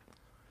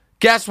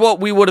 guess what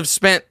we would have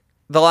spent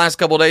the last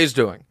couple of days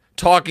doing?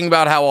 Talking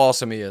about how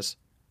awesome he is.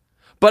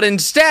 But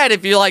instead,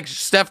 if you like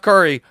Steph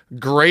Curry,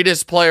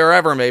 greatest player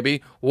ever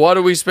maybe, what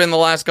do we spend the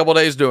last couple of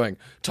days doing?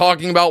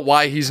 Talking about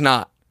why he's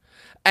not.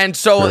 And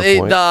so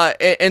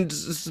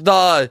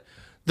the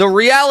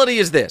reality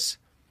is this.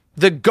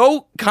 The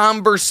GOAT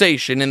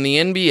conversation in the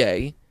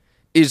NBA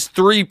is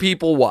 3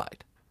 people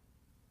wide.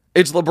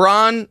 It's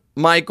LeBron,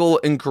 Michael,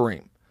 and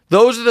Kareem.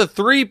 Those are the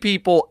 3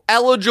 people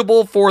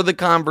eligible for the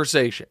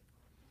conversation.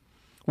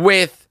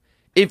 With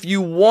if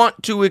you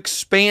want to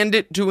expand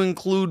it to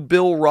include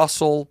Bill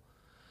Russell,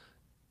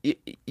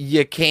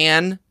 you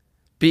can.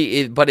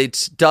 But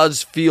it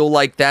does feel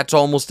like that's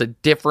almost a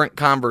different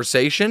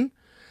conversation.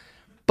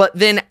 But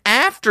then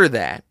after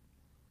that,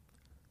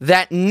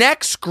 that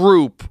next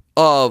group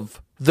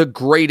of the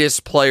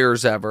greatest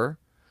players ever,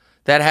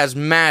 that has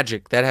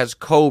Magic, that has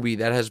Kobe,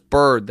 that has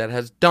Bird, that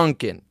has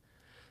Duncan,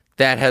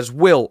 that has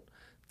Wilt,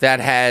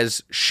 that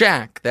has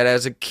Shaq, that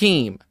has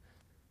Akeem,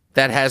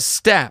 that has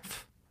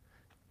Steph,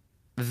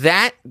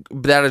 that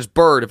is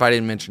Bird, if I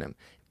didn't mention him.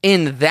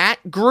 In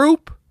that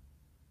group,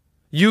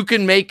 you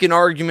can make an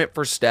argument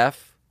for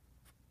Steph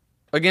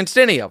against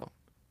any of them.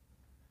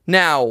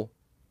 Now,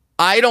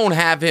 I don't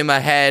have him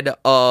ahead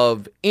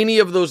of any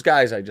of those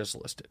guys I just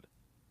listed.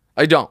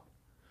 I don't.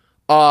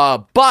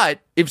 But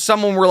if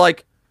someone were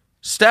like,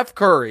 Steph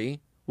Curry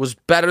was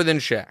better than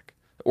Shaq,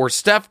 or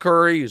Steph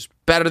Curry is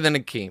better than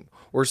Akeem,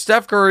 or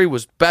Steph Curry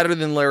was better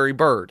than Larry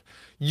Bird,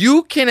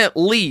 you can at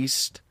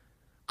least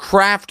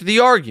craft the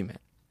argument.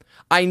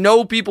 I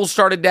know people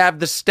started to have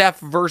the Steph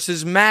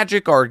versus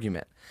Magic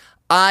argument.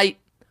 I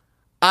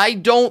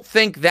don't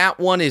think that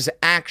one is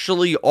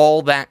actually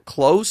all that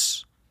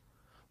close,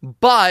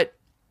 but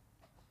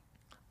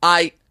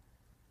I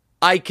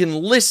can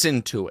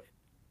listen to it.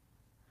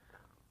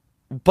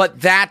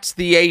 But that's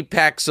the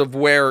apex of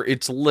where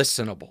it's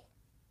listenable.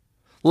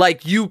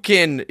 Like you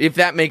can, if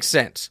that makes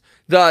sense.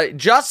 I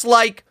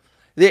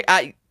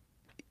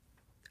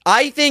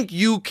think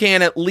you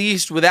can at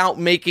least, without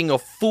making a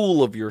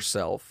fool of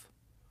yourself,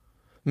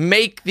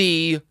 make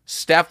the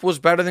Steph was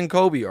better than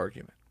Kobe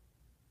argument.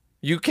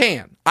 You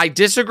can. I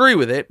disagree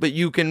with it, but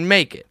you can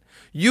make it.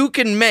 You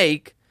can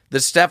make the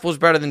Steph was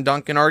better than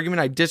Duncan argument.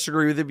 I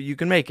disagree with it, but you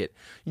can make it.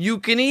 You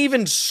can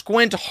even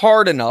squint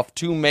hard enough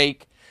to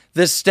make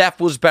the Steph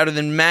was better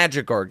than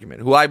Magic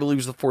argument, who I believe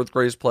is the fourth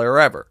greatest player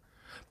ever.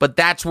 But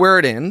that's where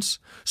it ends.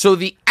 So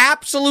the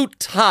absolute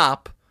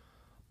top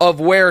of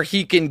where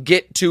he can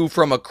get to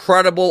from a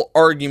credible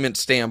argument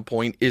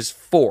standpoint is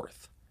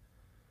fourth.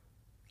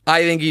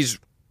 I think he's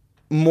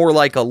more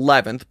like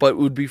 11th, but it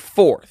would be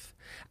fourth.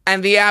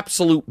 And the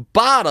absolute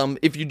bottom,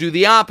 if you do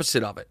the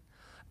opposite of it,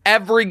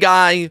 every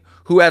guy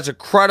who has a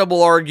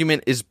credible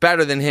argument is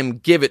better than him,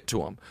 give it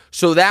to him.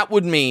 So that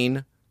would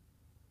mean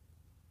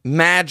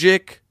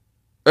Magic,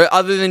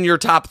 other than your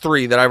top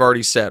three that I've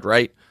already said,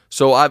 right?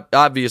 So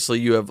obviously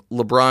you have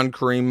LeBron,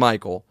 Kareem,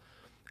 Michael.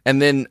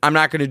 And then I'm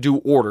not going to do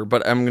order,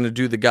 but I'm going to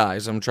do the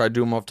guys. I'm going to try to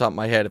do them off the top of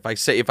my head.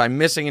 If I'm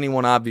missing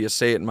anyone obvious,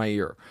 say it in my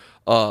ear.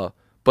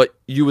 But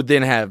you would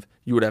have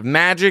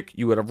Magic,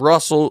 you would have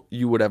Russell,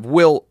 you would have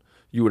Wilt,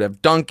 you would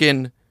have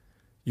Duncan,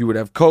 you would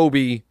have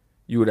Kobe,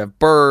 you would have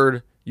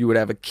Bird, you would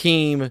have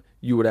Akeem,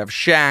 you would have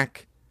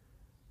Shaq,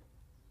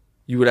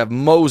 you would have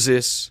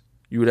Moses,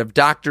 you would have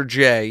Dr.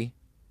 J,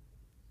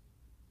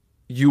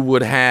 you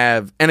would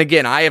have, and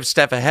again, I have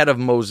Steph ahead of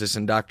Moses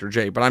and Dr.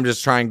 J, but I'm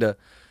just trying to,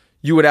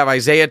 you would have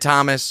Isaiah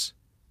Thomas,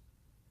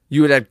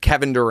 you would have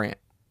Kevin Durant.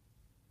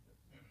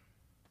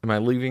 Am I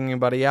leaving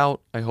anybody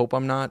out? I hope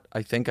I'm not.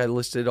 I think I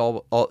listed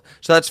all.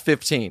 So that's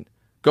 15.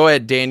 Go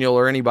ahead, Daniel,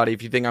 or anybody,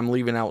 if you think I'm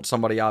leaving out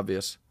somebody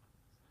obvious.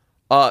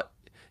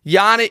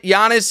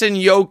 Giannis and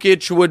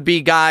Jokic would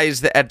be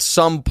guys that at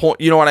some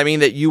point, you know what I mean,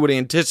 that you would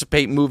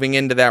anticipate moving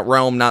into that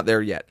realm, not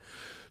there yet.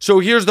 So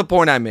here's the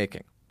point I'm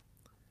making.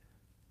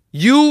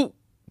 You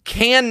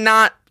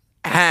cannot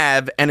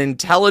have an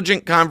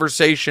intelligent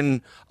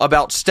conversation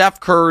about Steph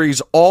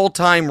Curry's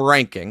all-time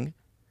ranking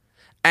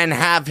and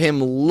have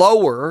him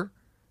lower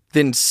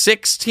than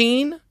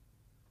 16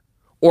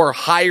 or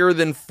higher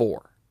than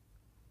 4.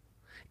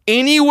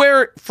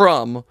 Anywhere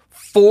from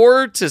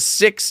 4 to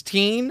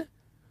 16,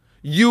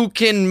 you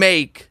can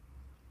make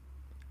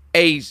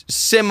a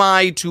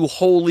semi to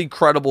wholly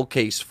credible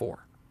case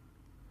for.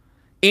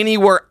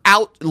 Anywhere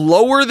out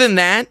lower than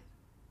that,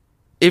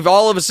 if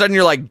all of a sudden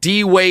you're like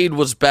D Wade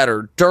was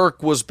better,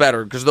 Dirk was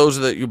better, because those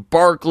are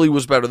Barkley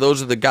was better,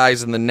 those are the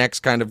guys in the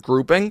next kind of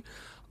grouping,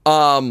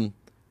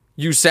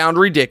 you sound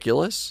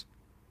ridiculous.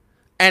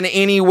 And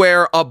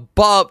anywhere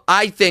above,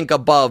 I think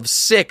above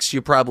 6,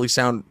 you probably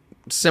sound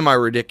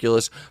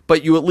semi-ridiculous,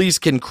 but you at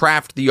least can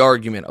craft the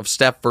argument of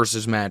Steph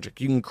versus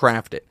Magic. You can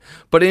craft it.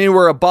 But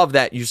anywhere above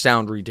that, you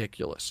sound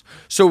ridiculous.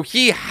 So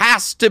he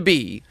has to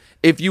be,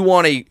 if you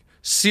want a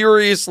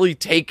seriously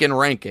taken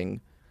ranking,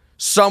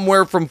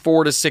 somewhere from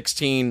 4 to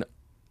 16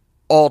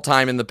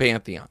 all-time in the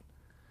Pantheon.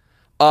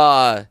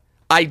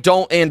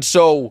 And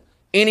so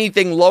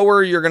anything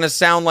lower, you're going to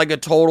sound like a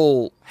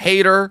total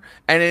hater,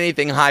 and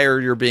anything higher,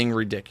 you're being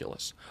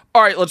ridiculous.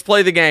 All right, let's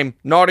play the game.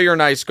 Naughty or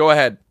nice, go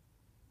ahead.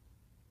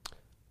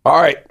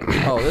 All right.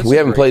 We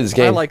haven't played this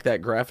game. I like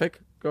that graphic.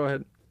 Go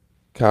ahead.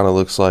 Kind of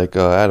looks like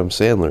Adam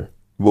Sandler.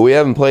 But we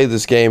haven't played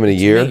this game in a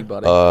year. Me,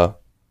 buddy.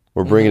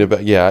 We're bringing it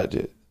back. Yeah, I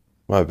did.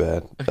 My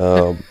bad.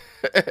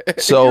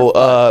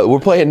 So we're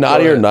playing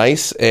naughty or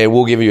nice, and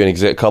we'll give you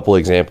a couple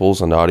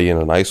examples, a naughty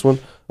and a nice one.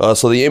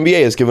 So the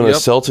NBA has given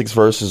us Celtics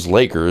versus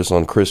Lakers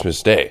on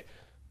Christmas Day.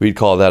 We'd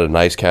call that a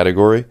nice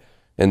category.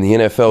 And the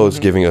NFL is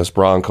giving us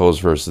Broncos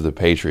versus the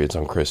Patriots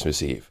on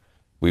Christmas Eve.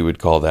 We would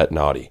call that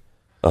naughty.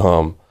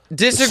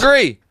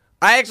 Disagree.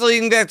 I actually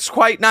think that's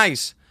quite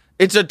nice.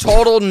 It's a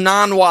total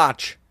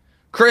non-watch.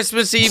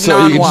 Christmas Eve so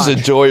non-watch. You can just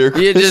enjoy your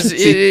Christmas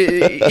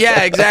Eve.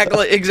 Yeah,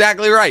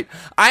 exactly right.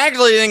 I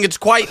actually think it's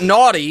quite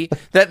naughty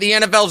that the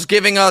NFL's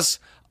giving us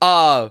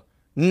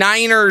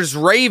Niners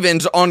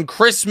Ravens on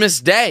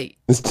Christmas Day.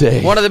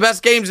 One of the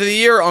best games of the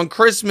year on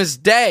Christmas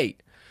Day.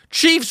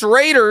 Chiefs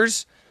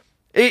Raiders.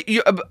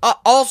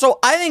 Also,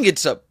 I think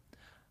it's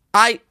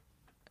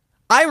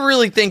I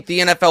really think the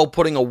NFL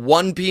putting a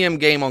 1 p.m.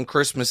 game on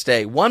Christmas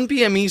Day, 1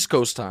 p.m. East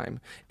Coast time,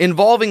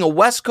 involving a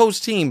West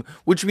Coast team,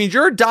 which means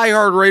you're a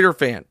diehard Raider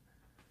fan.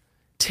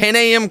 10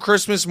 a.m.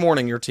 Christmas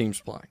morning, your team's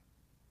playing.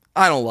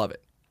 I don't love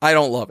it.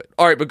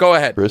 All right, but go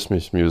ahead.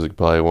 Christmas music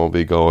probably won't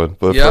be going.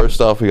 But first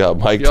off, we got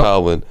Mike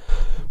Tomlin.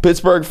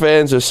 Pittsburgh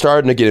fans are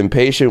starting to get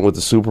impatient with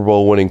the Super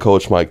Bowl winning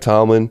coach Mike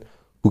Tomlin,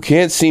 who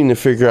can't seem to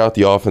figure out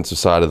the offensive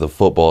side of the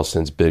football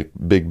since Big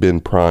Ben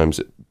Prime's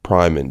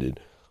prime ended.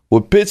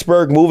 Would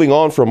Pittsburgh moving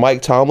on from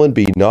Mike Tomlin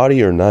be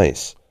naughty or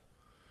nice?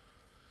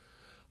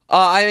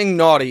 I think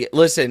naughty.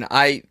 Listen,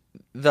 I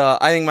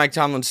think Mike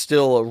Tomlin's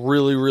still a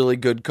really, really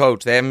good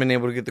coach. They haven't been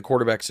able to get the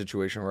quarterback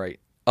situation right,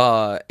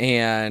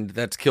 and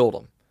that's killed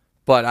them.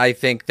 But I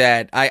think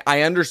that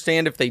I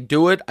understand if they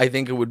do it. I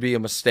think it would be a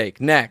mistake.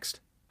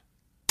 Next.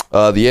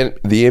 The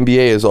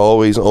NBA has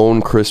always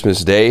owned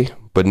Christmas Day,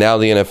 but now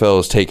the NFL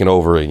is taking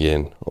over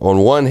again. On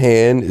one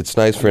hand, it's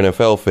nice for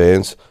NFL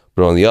fans,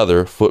 but on the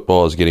other,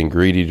 football is getting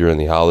greedy during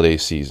the holiday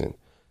season.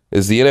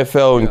 Is the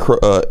NFL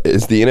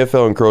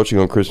encroaching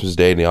on Christmas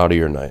Day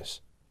naughty or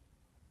nice?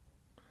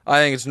 I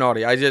think it's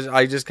naughty. I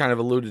just kind of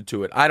alluded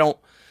to it.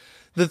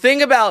 The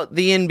thing about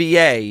the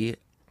NBA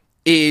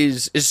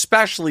is,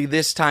 especially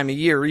this time of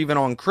year, even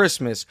on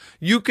Christmas,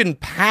 you can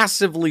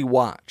passively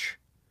watch.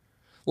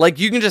 Like,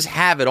 you can just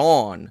have it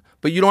on,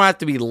 but you don't have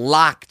to be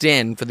locked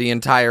in for the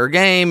entire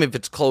game. If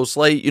it's close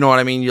late, you know what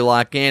I mean? You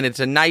lock in. It's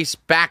a nice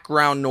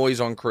background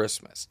noise on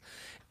Christmas.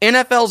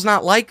 NFL's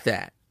not like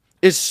that,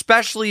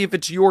 especially if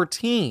it's your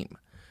team.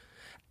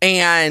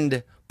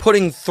 And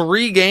putting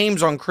 3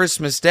 games on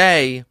Christmas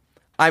Day,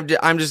 I'm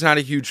just not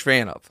a huge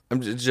fan of.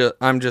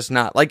 I'm just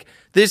not. Like,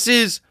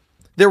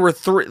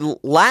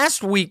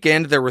 last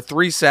weekend, there were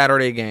 3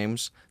 Saturday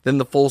games, then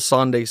the full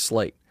Sunday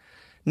slate.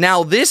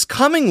 Now, this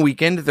coming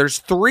weekend, there's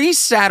 3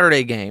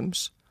 Saturday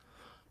games,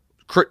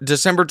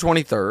 December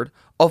 23rd,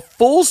 a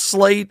full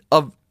slate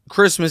of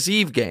Christmas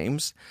Eve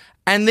games,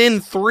 and then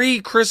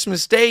 3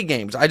 Christmas Day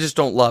games. I just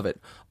don't love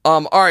it.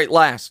 All right,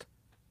 last.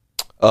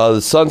 The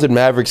Suns and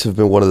Mavericks have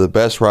been one of the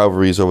best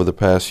rivalries over the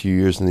past few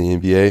years in the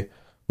NBA.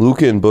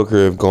 Luka and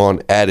Booker have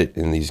gone at it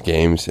in these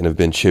games and have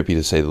been chippy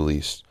to say the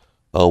least.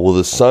 Will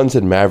the Suns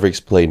and Mavericks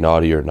play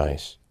naughty or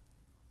nice?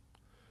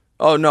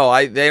 Oh, no,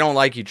 they don't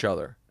like each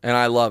other, and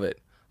I love it.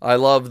 I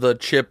love the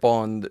chip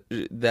on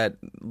that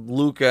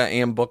Luka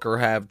and Booker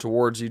have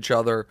towards each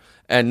other.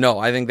 And no,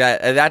 I think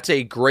that's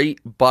a great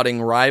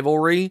budding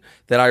rivalry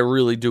that I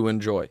really do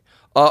enjoy.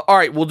 All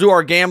right, we'll do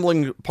our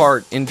gambling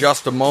part in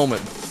just a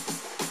moment.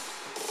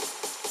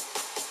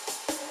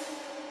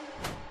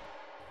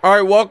 All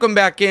right, welcome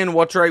back in.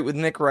 What's Right with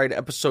Nick Wright,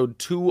 episode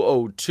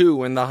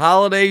 202. And the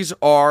holidays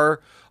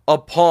are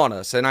upon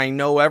us. And I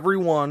know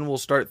everyone will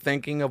start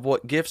thinking of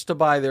what gifts to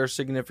buy their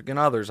significant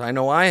others. I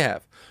know I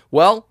have.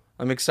 Well,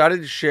 I'm excited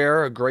to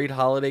share a great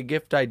holiday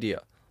gift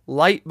idea.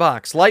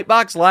 Lightbox.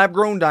 Lightbox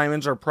lab-grown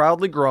diamonds are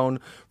proudly grown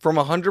from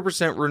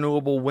 100%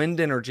 renewable wind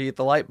energy at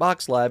the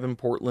Lightbox Lab in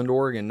Portland,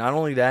 Oregon. Not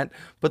only that,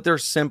 but they're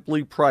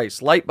simply priced.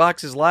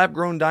 Lightbox's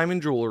lab-grown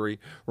diamond jewelry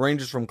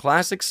ranges from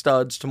classic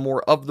studs to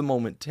more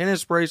of-the-moment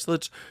tennis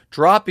bracelets,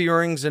 drop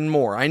earrings, and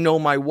more. I know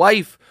my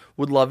wife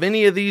would love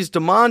any of these.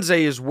 DeMonze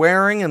is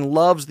wearing and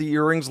loves the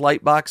earrings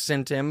Lightbox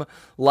sent him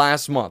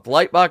last month.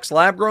 Lightbox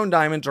lab-grown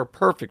diamonds are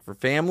perfect for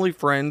family,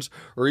 friends,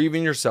 or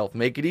even yourself.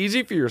 Make it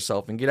easy for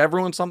yourself and get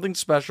everyone something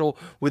special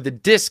with the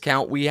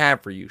discount we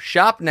have for you.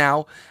 Shop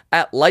now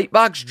at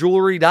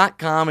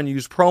lightboxjewelry.com and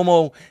use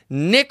promo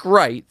Nick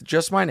Wright,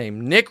 just my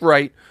name, Nick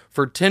Wright,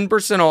 for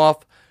 10%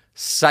 off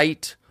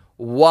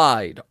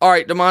site-wide. All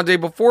right, DeMonte,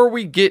 before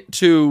we get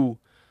to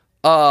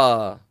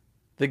the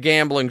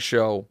gambling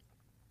show,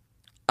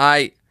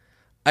 I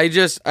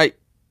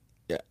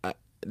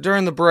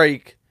during the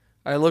break,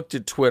 I looked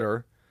at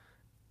Twitter,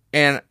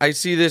 and I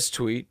see this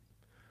tweet.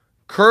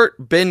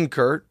 Kurt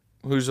Benkert,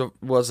 who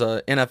was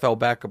a NFL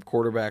backup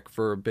quarterback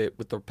for a bit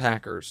with the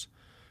Packers,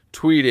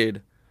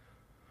 tweeted,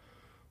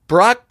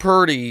 Brock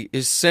Purdy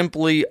is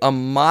simply a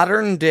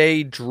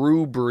modern-day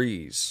Drew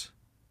Brees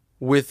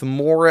with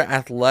more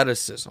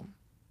athleticism.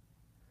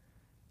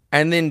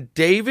 And then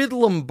David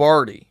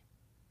Lombardi,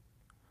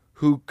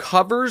 who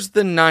covers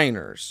the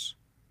Niners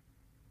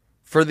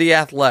for The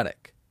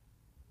Athletic,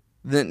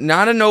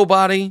 not a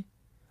nobody,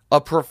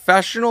 a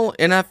professional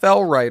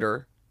NFL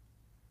writer,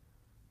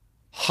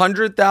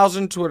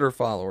 100,000 Twitter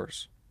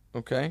followers,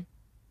 okay?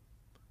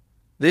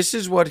 This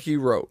is what he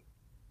wrote.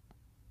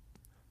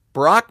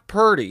 Brock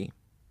Purdy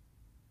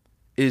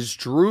is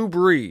Drew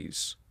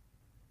Brees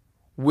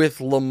with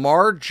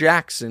Lamar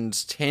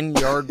Jackson's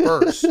 10-yard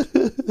burst.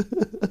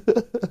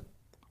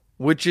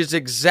 which is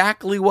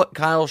exactly what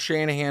Kyle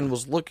Shanahan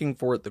was looking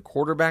for at the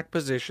quarterback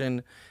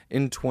position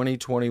in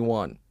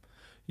 2021.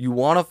 You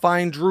want to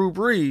find Drew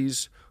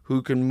Brees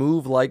who can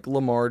move like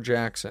Lamar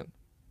Jackson.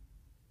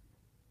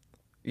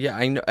 Yeah,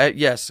 I know.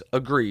 Yes,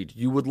 agreed.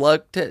 You would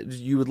like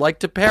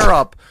to pair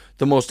up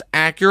the most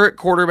accurate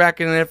quarterback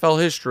in NFL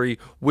history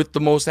with the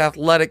most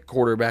athletic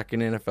quarterback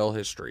in NFL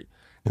history.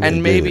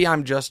 And maybe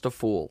I'm just a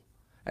fool.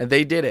 And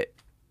they did it.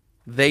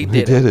 They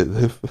did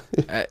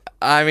it.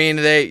 I mean,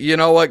 you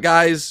know what,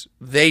 guys?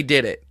 They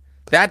did it.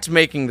 That's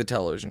making the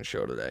television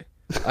show today.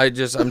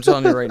 I'm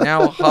telling you right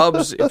now,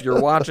 Hubs, if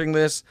you're watching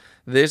this,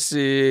 this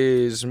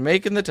is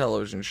making the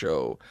television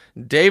show.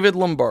 David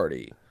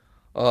Lombardi.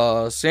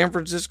 San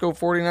Francisco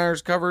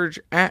 49ers coverage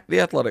at The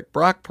Athletic.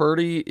 Brock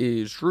Purdy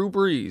is Drew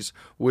Brees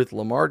with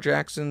Lamar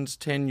Jackson's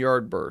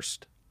 10-yard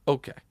burst.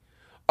 Okay.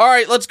 All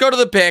right, let's go to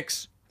the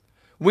picks.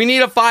 We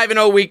need a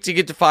 5-0 week to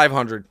get to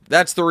 500.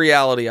 That's the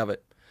reality of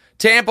it.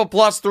 Tampa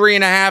plus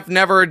 3.5,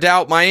 never a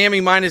doubt. Miami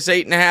minus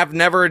 8.5,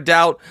 never a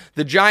doubt.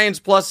 The Giants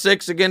plus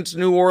 6 against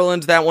New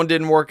Orleans. That one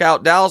didn't work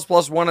out. Dallas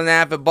plus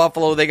 1.5 at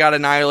Buffalo. They got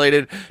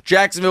annihilated.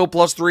 Jacksonville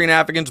plus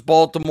 3.5 against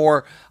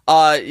Baltimore.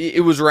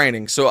 It was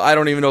raining, so I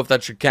don't even know if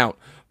that should count.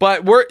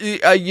 But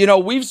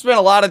we've spent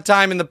a lot of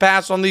time in the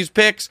past on these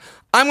picks.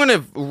 I'm going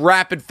to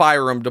rapid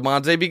fire them,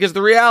 DeMonte, because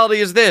the reality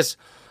is this.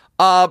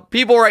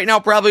 People right now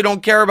probably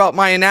don't care about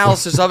my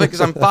analysis of it because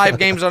I'm 5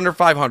 games under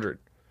 500.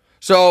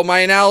 So my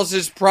analysis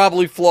is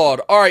probably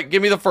flawed. All right,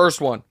 give me the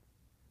first one.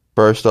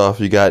 First off,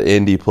 you got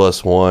Indy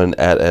plus 1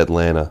 at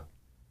Atlanta.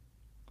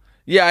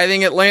 Yeah, I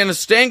think Atlanta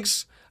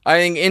stinks. I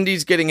think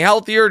Indy's getting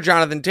healthier.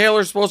 Jonathan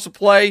Taylor's supposed to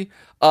play.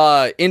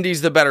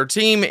 Indy's the better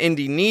team.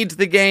 Indy needs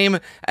the game.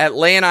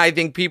 Atlanta, I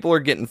think people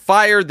are getting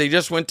fired. They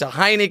just went to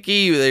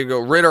Heineke. They go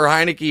Ritter,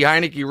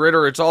 Heineke,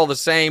 Ritter. It's all the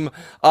same.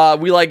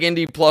 We like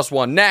Indy plus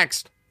 1.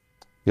 Next.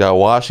 You got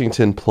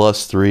Washington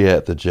plus 3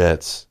 at the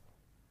Jets.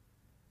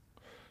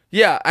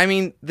 Yeah, I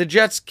mean, the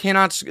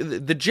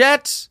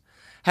Jets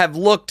have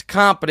looked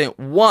competent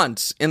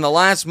once in the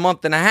last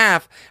month and a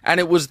half, and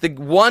it was the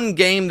one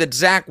game that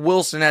Zach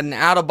Wilson had an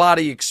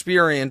out-of-body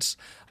experience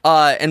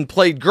and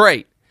played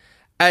great.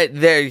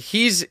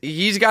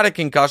 He's got a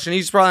concussion.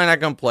 He's probably not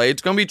going to play.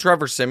 It's going to be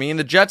Trevor Siemian.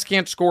 The Jets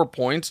can't score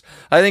points.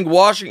 I think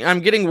I'm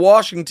getting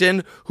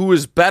Washington, who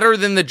is better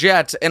than the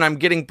Jets, and I'm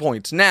getting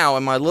points. Now,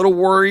 am I a little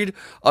worried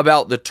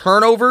about the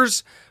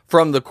turnovers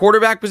from the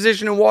quarterback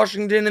position in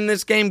Washington in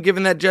this game,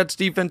 given that Jets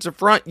defensive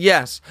front?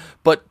 Yes.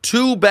 But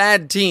two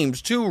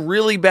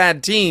really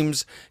bad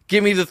teams,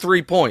 give me the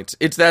 3 points.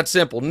 It's that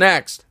simple.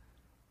 Next.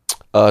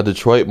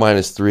 Detroit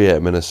minus 3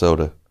 at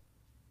Minnesota.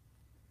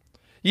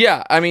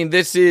 Yeah, I mean,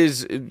 this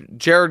is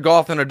Jared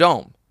Goff in a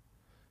dome.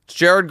 It's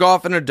Jared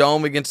Goff in a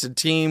dome against a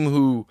team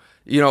who,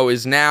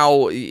 is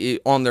now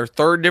on their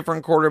third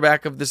different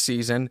quarterback of the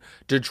season.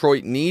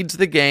 Detroit needs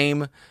the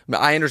game.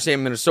 I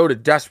understand Minnesota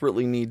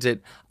desperately needs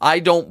it. I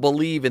don't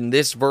believe in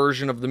this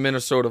version of the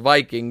Minnesota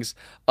Vikings.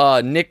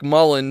 Nick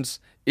Mullins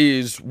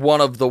is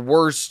one of the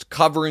worst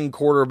covering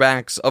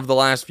quarterbacks of the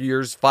last few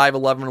years,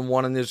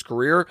 5-11-1 in his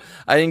career.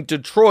 I think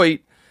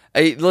Detroit...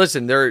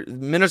 listen,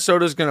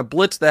 Minnesota's going to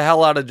blitz the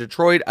hell out of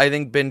Detroit. I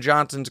think Ben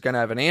Johnson's going to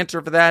have an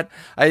answer for that.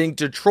 I think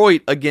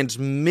Detroit against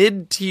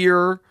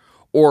mid-tier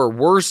or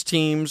worse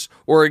teams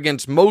or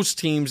against most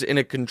teams in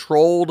a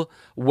controlled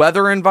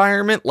weather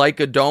environment like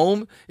a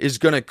dome is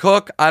going to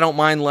cook. I don't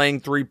mind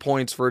laying 3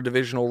 points for a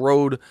divisional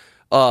road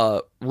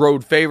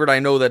favorite. I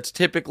know that's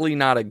typically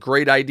not a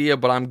great idea,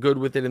 but I'm good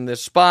with it in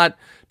this spot.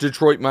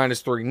 Detroit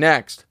minus 3.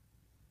 Next.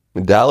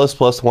 Dallas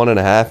plus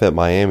 1.5 at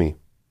Miami.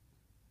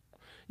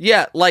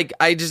 Yeah,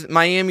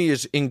 Miami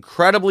is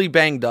incredibly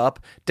banged up.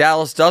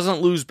 Dallas doesn't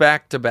lose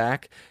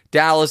back-to-back.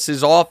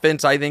 Dallas's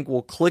offense, I think,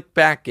 will click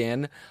back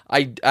in.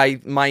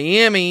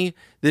 Miami,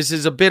 this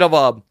is a bit of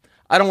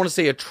I don't want to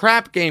say a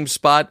trap game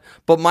spot,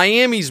 but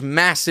Miami's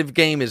massive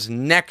game is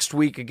next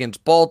week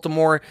against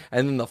Baltimore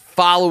and then the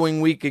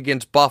following week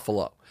against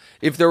Buffalo.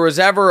 If there was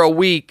ever a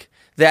week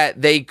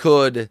that they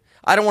could,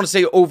 I don't want to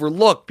say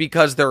overlook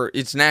because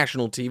it's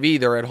national TV,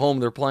 they're at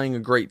home, they're playing a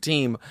great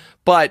team,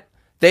 but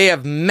they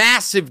have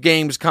massive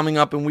games coming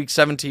up in week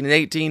 17 and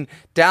 18.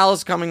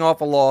 Dallas coming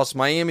off a loss.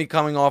 Miami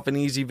coming off an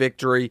easy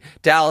victory.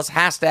 Dallas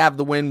has to have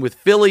the win with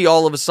Philly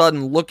all of a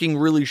sudden looking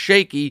really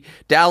shaky.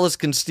 Dallas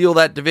can steal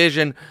that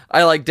division.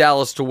 I like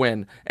Dallas to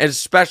win,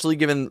 especially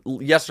given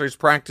yesterday's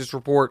practice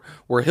report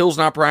where Hill's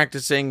not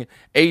practicing,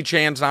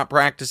 Achan's not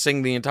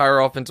practicing, the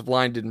entire offensive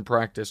line didn't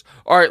practice.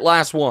 All right,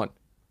 last one.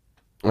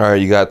 All right,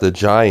 you got the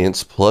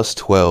Giants plus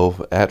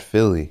 12 at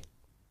Philly.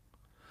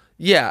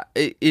 Yeah,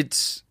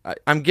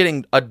 I'm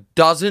getting a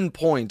dozen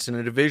points in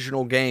a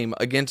divisional game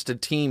against a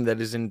team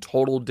that is in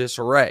total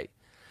disarray.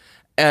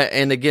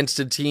 And against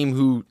a team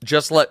who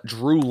just let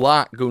Drew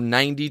Lock go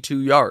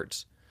 92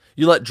 yards.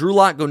 You let Drew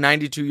Lock go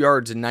 92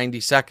 yards in 90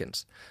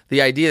 seconds.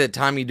 The idea that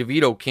Tommy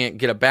DeVito can't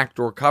get a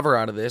backdoor cover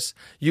out of this.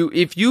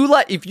 If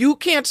you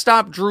can't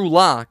stop Drew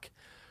Lock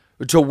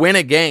to win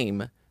a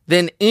game,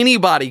 then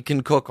anybody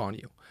can cook on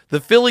you. The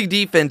Philly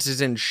defense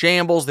is in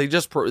shambles. They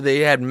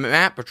had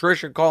Matt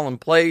Patricia calling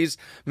plays.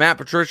 Matt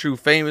Patricia, who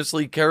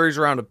famously carries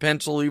around a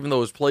pencil, even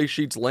though his play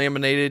sheet's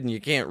laminated and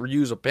you can't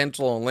use a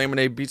pencil on a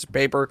laminated piece of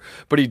paper,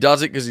 but he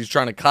does it because he's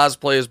trying to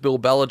cosplay as Bill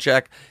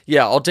Belichick.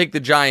 Yeah, I'll take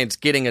the Giants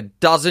getting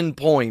 12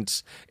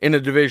 points in a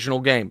divisional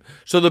game.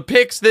 So the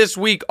picks this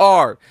week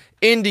are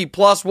Indy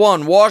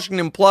 +1,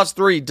 Washington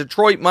 +3,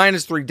 Detroit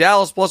 -3,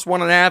 Dallas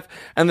 +1.5,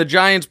 and the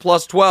Giants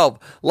 +12.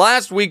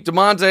 Last week,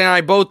 DeMonte and I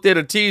both did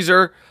a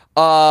teaser.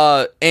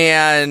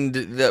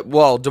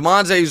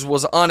 DeMonte's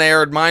was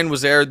unaired. Mine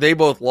was aired. They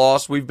both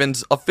lost. We've been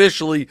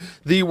officially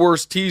the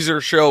worst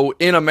teaser show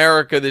in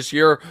America this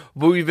year.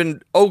 But we've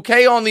been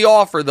okay on the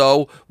offer,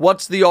 though.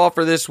 What's the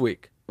offer this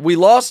week? We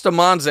lost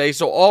DeMonte,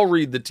 so I'll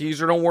read the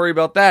teaser. Don't worry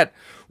about that.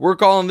 We're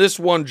calling this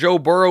one Joe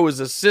Burrow is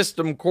a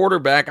system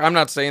quarterback. I'm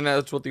not saying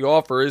that's what the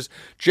offer is.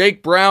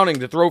 Jake Browning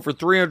to throw for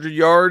 300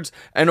 yards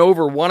and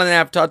over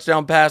 1.5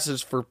 touchdown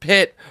passes for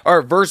Pitt,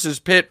 or versus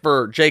Pitt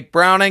for Jake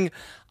Browning.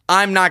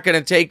 I'm not going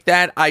to take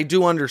that. I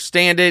do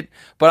understand it,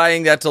 but I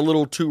think that's a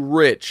little too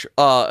rich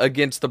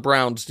against the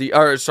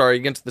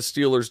against the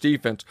Steelers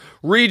defense.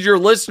 Read your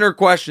listener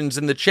questions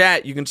in the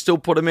chat. You can still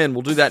put them in.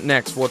 We'll do that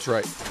next. What's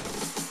right?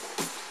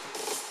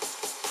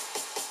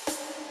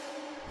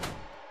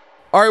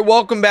 All right,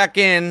 welcome back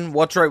in.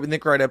 What's Right with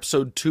Nick Wright,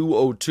 episode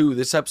 202.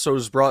 This episode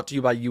is brought to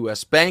you by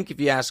U.S. Bank. If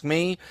you ask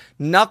me,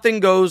 nothing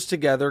goes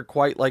together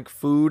quite like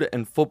food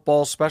and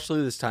football,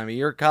 especially this time of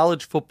year.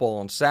 College football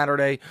on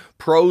Saturday,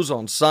 pros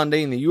on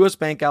Sunday, and the U.S.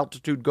 Bank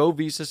Altitude Go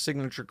Visa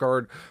Signature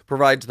Card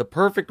provides the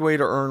perfect way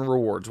to earn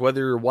rewards.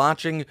 Whether you're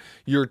watching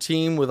your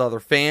team with other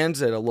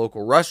fans at a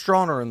local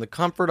restaurant or in the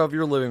comfort of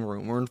your living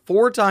room, earn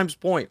 4 times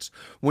points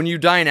when you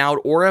dine out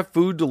or have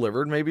food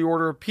delivered. Maybe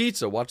order a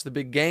pizza, watch the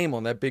big game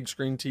on that big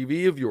screen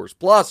TV of yours.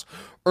 Plus,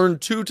 earn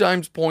 2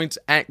 times points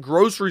at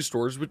grocery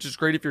stores, which is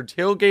great if you're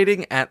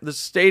tailgating at the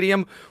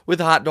stadium with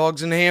hot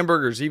dogs and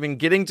hamburgers. Even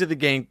getting to the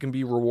game can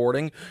be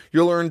rewarding.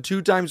 You'll earn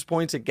 2 times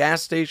points at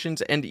gas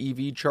stations and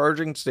EV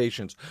charging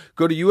stations.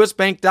 Go to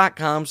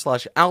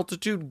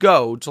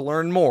usbank.com/altitudego to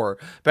learn more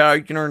about how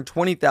you can earn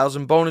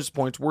 20,000 bonus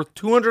points worth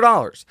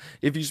 $200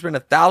 if you spend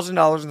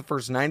 $1,000 in the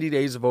first 90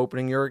 days of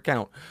opening your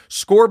account.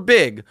 Score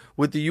big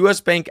with the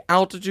U.S. Bank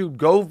Altitude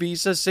Go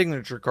Visa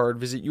Signature Card.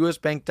 Visit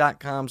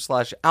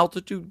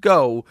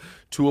usbank.com/altitudego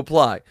to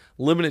apply.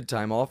 Limited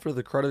time offer.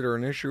 The creditor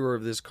and issuer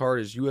of this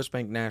card is U.S.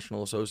 Bank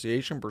National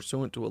Association,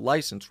 pursuant to a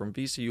license from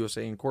Visa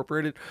USA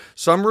Incorporated.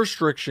 Some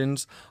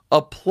restrictions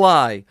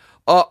apply.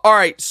 All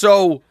right,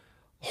 so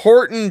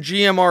Horton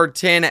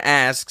GMR10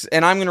 asks,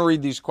 and I'm going to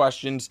read these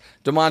questions.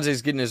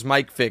 DeMonte's getting his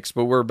mic fixed,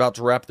 but we're about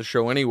to wrap the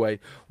show anyway.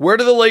 Where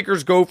do the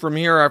Lakers go from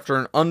here after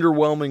an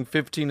underwhelming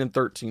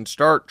 15-13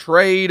 start?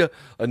 Trade,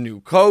 a new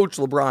coach.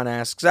 LeBron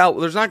asks out.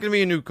 Well, there's not going to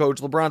be a new coach.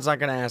 LeBron's not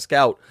going to ask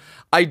out.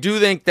 I do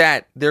think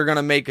that they're going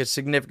to make a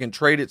significant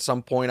trade at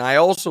some point. I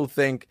also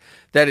think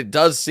that it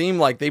does seem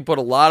like they put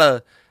a lot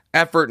of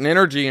effort and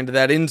energy into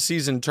that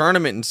in-season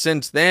tournament, and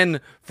since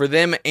then, for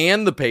them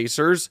and the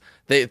Pacers,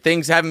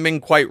 things haven't been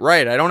quite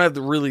right. I don't have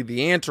really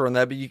the answer on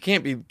that, but you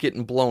can't be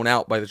getting blown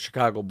out by the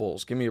Chicago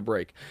Bulls. Give me a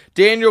break.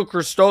 Daniel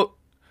Christasek,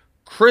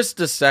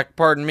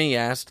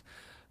 asked,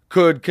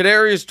 could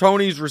Kadarius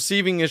Toney's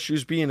receiving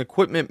issues be an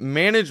equipment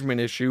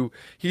management issue?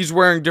 He's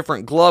wearing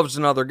different gloves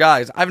than other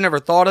guys. I've never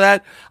thought of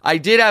that. I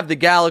did have the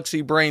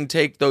Galaxy Brain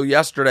take, though,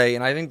 yesterday,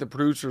 and I think the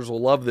producers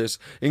will love this,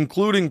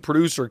 including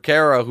producer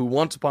Kara, who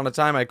once upon a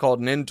time I called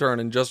an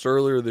intern, and just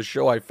earlier this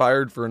show I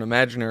fired for an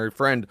imaginary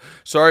friend.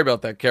 Sorry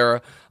about that,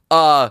 Kara.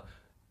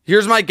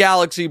 Here's my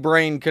Galaxy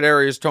Brain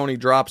Kadarius Toney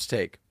drops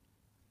take.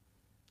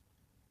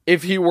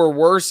 If he were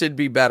worse, it'd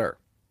be better.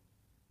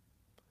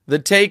 The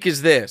take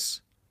is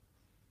this.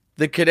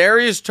 The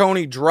Kadarius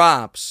Toney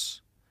drops,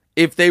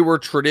 if they were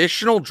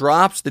traditional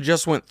drops that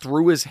just went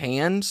through his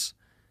hands,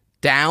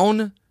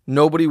 down,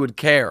 nobody would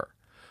care.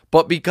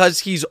 But because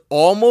he's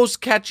almost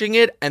catching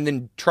it and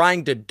then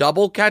trying to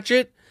double catch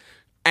it,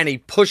 and he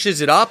pushes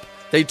it up,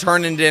 they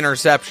turn into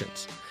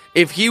interceptions.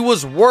 If he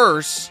was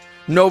worse,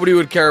 nobody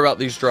would care about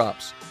these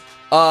drops.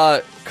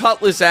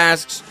 Cutlass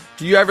asks,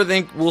 do you ever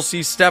think we'll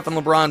see Steph and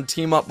LeBron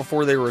team up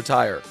before they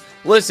retire?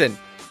 Listen,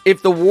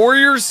 if the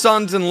Warriors,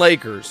 Suns, and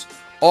Lakers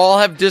all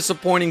have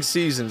disappointing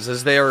seasons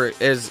as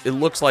it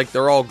looks like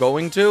they're all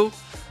going to,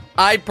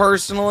 I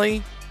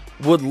personally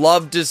would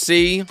love to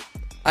see,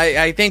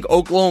 I think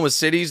Oklahoma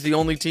City's the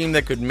only team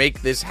that could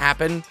make this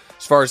happen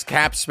as far as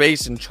cap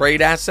space and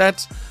trade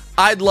assets.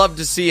 I'd love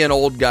to see an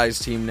old guys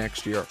team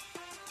next year.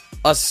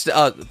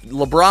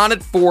 LeBron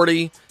at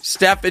 40,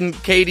 Steph and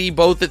KD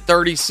both at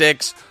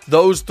 36,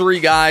 those 3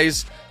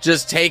 guys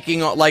just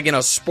taking, like in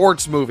a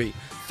sports movie,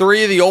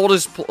 3 of the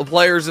oldest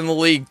players in the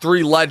league,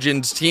 3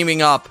 legends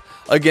teaming up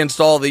against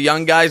all the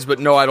young guys, but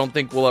no, I don't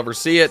think we'll ever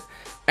see it.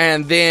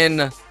 And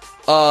then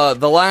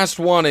the last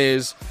one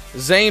is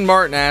Zane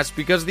Martin asks,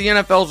 because the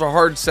NFL's a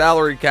hard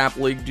salary cap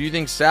league, do you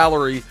think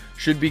salary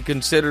should be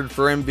considered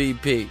for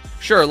MVP?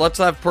 Sure,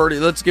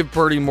 let's give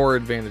Purdy more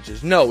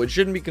advantages. No, it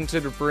shouldn't be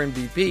considered for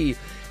MVP.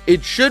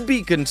 It should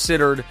be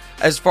considered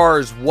as far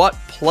as what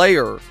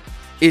player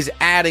is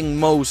adding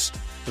most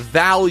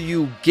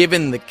value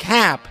given the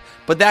cap,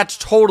 but that's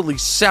totally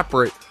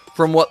separate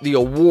from what the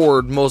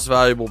award most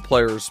valuable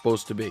player is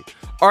supposed to be.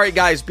 All right,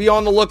 guys, be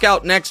on the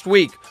lookout next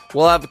week.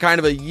 We'll have kind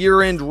of a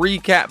year-end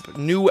recap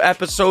new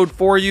episode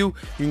for you.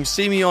 You can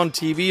see me on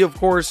TV, of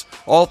course,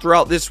 all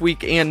throughout this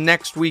week and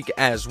next week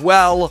as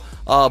well.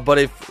 But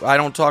if I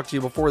don't talk to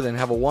you before then,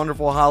 have a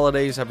wonderful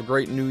holidays, have a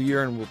great new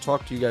year, and we'll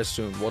talk to you guys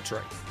soon. What's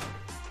right?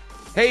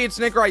 Hey, it's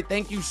Nick Wright.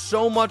 Thank you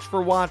so much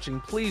for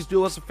watching. Please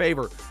do us a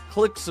favor.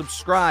 Click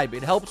subscribe.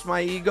 It helps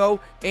my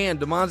ego, and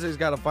DeMonze's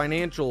got a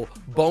financial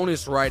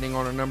bonus writing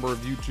on a number of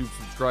YouTube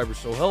subscribers,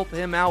 so help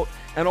him out.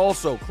 And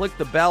also, click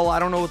the bell. I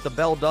don't know what the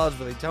bell does,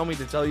 but they tell me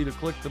to tell you to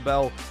click the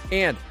bell.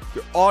 And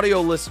your audio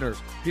listeners,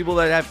 people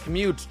that have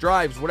commutes,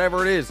 drives,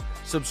 whatever it is,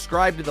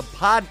 subscribe to the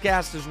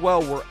podcast as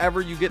well,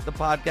 wherever you get the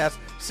podcast.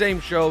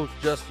 Same show,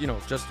 just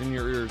in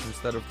your ears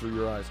instead of through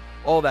your eyes.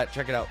 All that,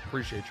 check it out.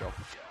 Appreciate y'all.